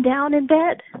laying down in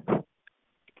bed.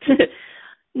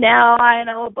 Now, I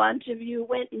know a bunch of you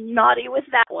went naughty with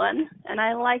that one, and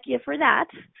I like you for that.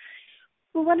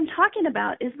 But what I'm talking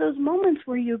about is those moments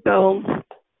where you go,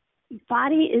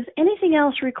 body, is anything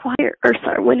else required? Or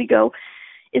sorry, when you go,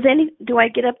 do I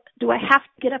have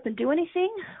to get up and do anything,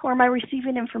 or am I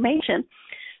receiving information?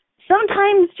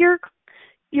 Sometimes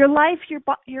your life,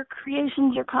 your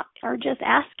creations are just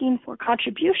asking for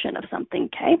contribution of something,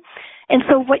 okay? And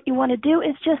so what you want to do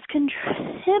is just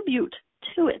contribute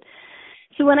to it.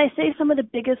 So when I say some of the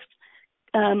biggest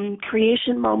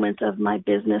creation moments of my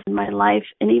business and my life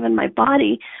and even my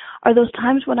body are those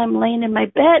times when I'm laying in my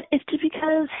bed, it's just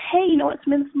because, hey, you know what,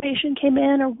 some information came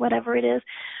in or whatever it is,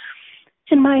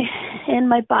 and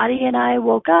my body and I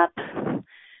woke up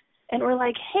and we're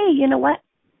like, hey, you know what?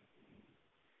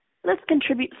 Let's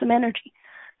contribute some energy.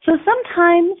 So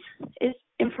sometimes it's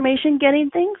information getting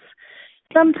things.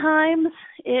 Sometimes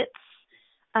it's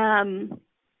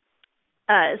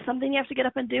something you have to get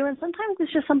up and do, and sometimes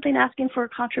it's just something asking for a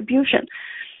contribution.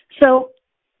 So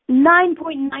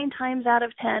 9.9 times out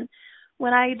of 10,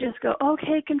 when I just go,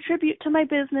 okay, contribute to my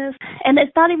business, and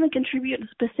it's not even contribute a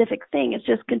specific thing, it's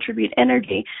just contribute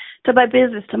energy to my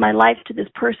business, to my life, to this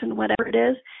person, whatever it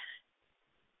is,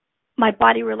 my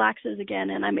body relaxes again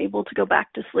and I'm able to go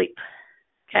back to sleep,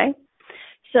 okay?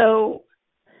 So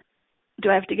do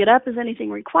I have to get up? Is anything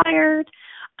required?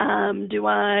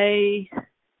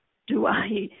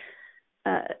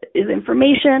 Is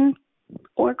information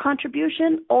or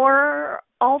contribution, or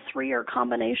all three, or a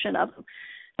combination of them?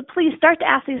 So please start to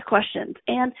ask these questions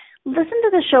and listen to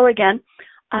the show again,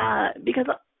 because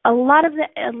a lot of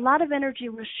energy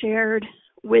was shared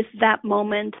with that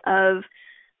moment of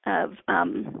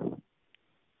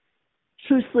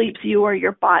who sleeps, you or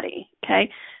your body, okay?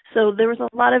 So there was a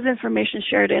lot of information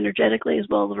shared energetically as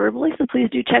well as verbally, so please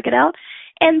do check it out.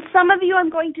 And some of you I'm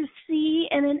going to see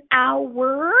in an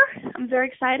hour. I'm very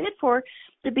excited for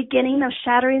the beginning of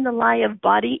Shattering the Lie of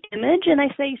Body Image. And I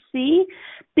say see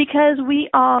because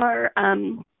we are,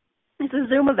 it's a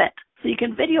Zoom event. So you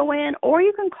can video in or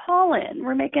you can call in.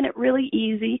 We're making it really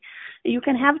easy. You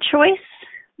can have choice,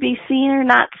 be seen or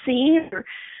not seen, or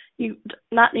you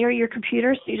not near your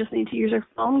computer, so you just need to use your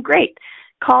phone. Great.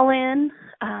 Call in.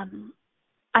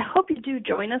 I hope you do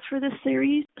join us for this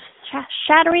series,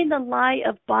 Shattering the Lie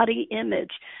of Body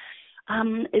Image.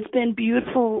 It's been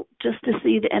beautiful just to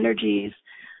see the energies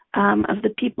of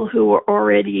the people who are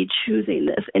already choosing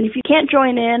this. And if you can't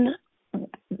join in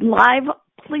live,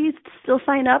 please still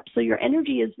sign up so your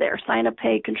energy is there. Sign up,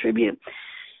 pay, contribute.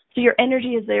 So your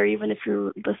energy is there even if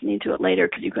you're listening to it later,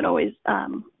 because you can always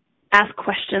ask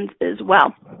questions as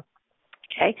well.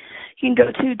 Okay, you can go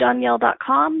to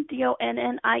Donielle.com,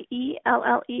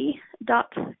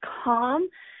 DONNIELLE.com,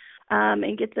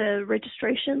 and get the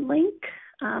registration link.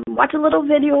 Watch a little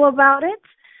video about it,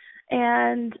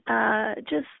 and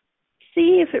just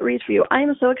see if it reads for you. I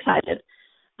am so excited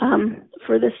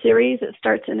for this series. It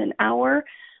starts in an hour.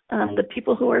 The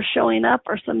people who are showing up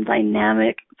are some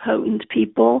dynamic, potent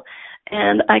people,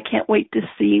 and I can't wait to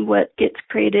see what gets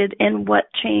created and what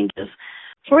changes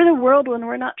for the world when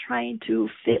we're not trying to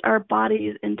fit our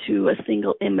bodies into a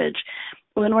single image,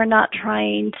 when we're not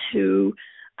trying to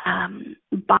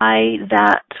buy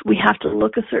that we have to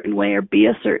look a certain way or be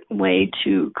a certain way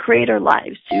to create our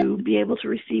lives, to be able to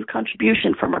receive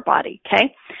contribution from our body,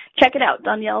 okay? Check it out,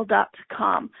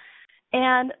 Donielle.com.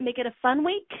 And make it a fun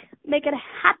week. Make it a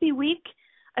happy week.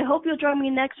 I hope you'll join me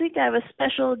next week. I have a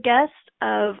special guest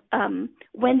of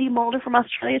Wendy Mulder from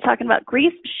Australia talking about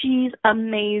grief. She's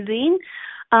amazing.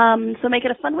 So make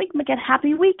it a fun week. Make it a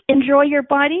happy week. Enjoy your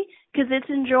body because it's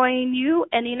enjoying you.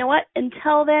 And you know what?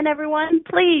 Until then, everyone,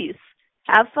 please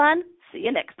have fun. See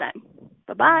you next time.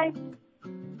 Bye-bye.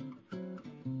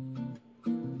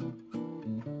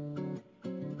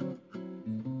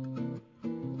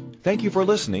 Thank you for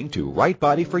listening to Right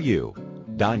Body for You.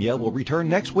 Donielle will return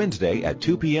next Wednesday at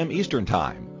 2 p.m. Eastern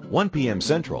Time, 1 p.m.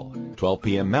 Central, 12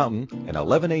 p.m. Mountain and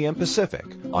 11 a.m. Pacific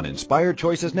on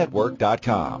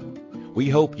InspiredChoicesNetwork.com. We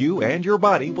hope you and your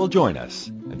body will join us.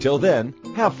 Until then,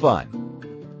 have fun.